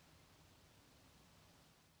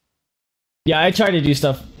 Yeah, I try to do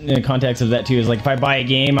stuff in the context of that too. Is like if I buy a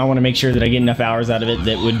game, I want to make sure that I get enough hours out of it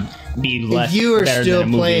that would be less. If you are better still than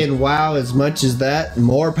a movie. playing WoW as much as that,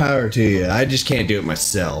 more power to you. I just can't do it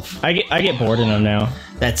myself. I get bored in them now.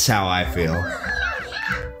 That's how I feel.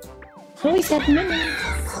 Only 7 minutes.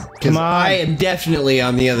 Come on. I am definitely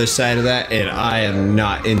on the other side of that, and I am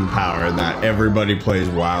not in power in that. Everybody plays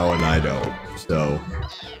WoW, and I don't. So,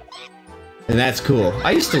 and that's cool. I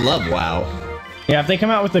used to love WoW. Yeah, if they come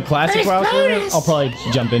out with the classic First WoW server, bonus! I'll probably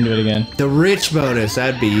jump into it again. The rich bonus,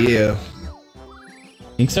 that'd be you.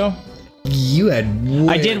 Think so? You had way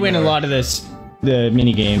I did win a more. lot of the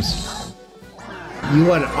mini games. You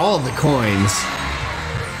won all the coins.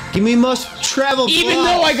 Give me most travel. Even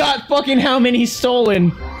though I got fucking how many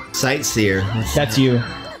stolen? Sightseer. That's you.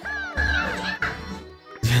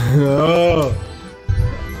 Oh.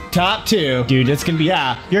 Top 2. Dude, that's gonna be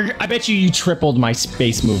I bet you tripled my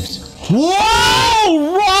space moves.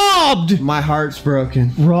 Whoa! Robbed! My heart's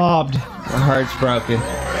broken. Robbed. My heart's broken.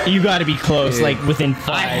 You gotta be close, Dude. like within 5.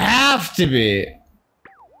 I have to be.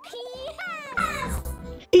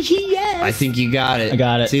 Yes. I think you got it. I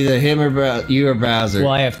got it. It's either him or you or Bowser.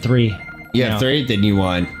 Well, I have 3. you have now. 3, then you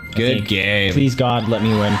won. Good think. game. Please God, let me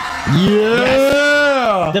win.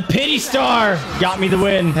 Yeah! The pity star got me the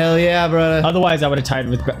win. Hell yeah, brother. Otherwise, I would have tied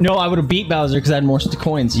with. No, I would have beat Bowser because I had more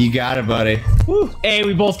coins. You got it, buddy. Woo. Hey,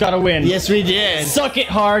 we both got a win. Yes, we did. Suck it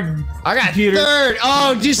hard. I got computer. 3rd.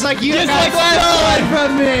 Oh, just like you Just got like last stolen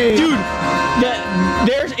from me. Dude,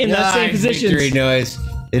 they're in the same positions. Victory noise.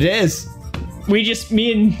 It is.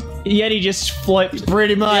 Me and Yeti just flipped.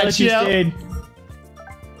 Pretty much, you yeah. stayed.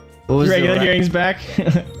 What was Regular the hearing's back.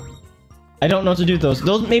 I don't know what to do with those.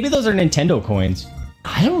 Maybe those are Nintendo coins.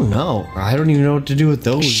 I don't know. I don't even know what to do with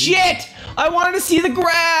those. Shit! I wanted to see the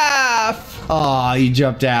graph. Oh, you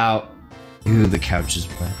jumped out. Ooh, the couch is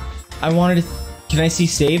wet. I wanted to. Can I see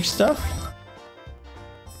saved stuff?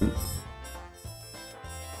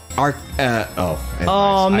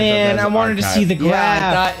 Oh man, I wanted to see the graph. Yeah,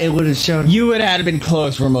 I thought it would have shown. You would have been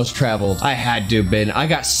close for most traveled. I had to have been. I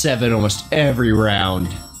got 7 almost every round.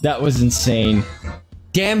 That was insane.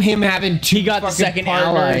 Damn him having 2 He got the fucking second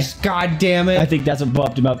partners. God damn it. I think that's what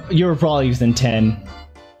bumped him up. You were probably within 10.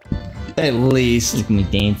 At least. Look at me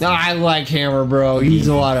dancing. No, I like Hammer, bro. He's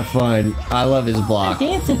a lot of fun. I love his block.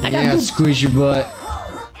 Dancing. I got Yeah, squish your butt.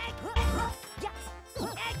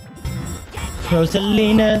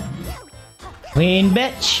 Rosalina. Queen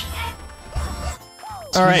bitch.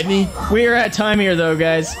 Alright, we're at time here though,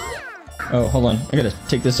 guys. Oh, hold on. I gotta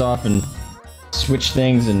take this off and switch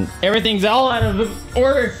things and everything's all out of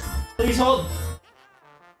order. Please hold.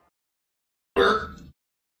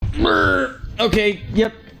 Okay,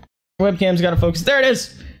 yep. Webcam's gotta focus. There it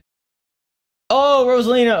is. Oh,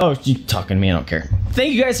 Rosalina. Oh, you talking to me. I don't care.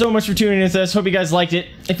 Thank you guys so much for tuning in to this. Hope you guys liked it.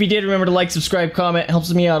 If you did, remember to like, subscribe, comment.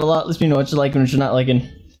 Helps me out a lot. Lets me know what you like and what you're not liking.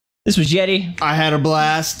 This was Yeti. I had a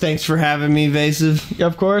blast. Thanks for having me, Vaesive.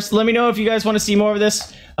 Of course. Let me know if you guys want to see more of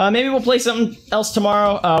this. Maybe we'll play something else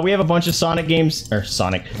tomorrow. We have a bunch of Sonic games. Or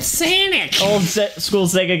Sonic. Old school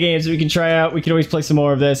Sega games that we can try out. We can always play some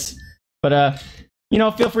more of this. But, you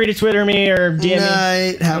know, feel free to Twitter me or DM me.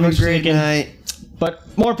 Night. Have a great night.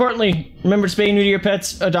 But more importantly, remember to spay new to your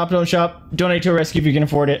pets, adopt, don't shop, donate to a rescue if you can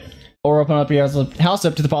afford it, or open up your house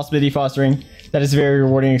up to the possibility of fostering. That is a very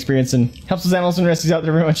rewarding experience and helps those animals and rescues out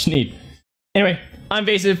there very much need. Anyway, I'm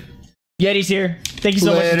Vaesive. Yeti's here. Thank you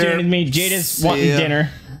so much for tuning in with me. Jada's wanting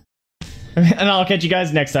dinner. And I'll catch you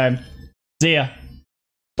guys next time. See ya.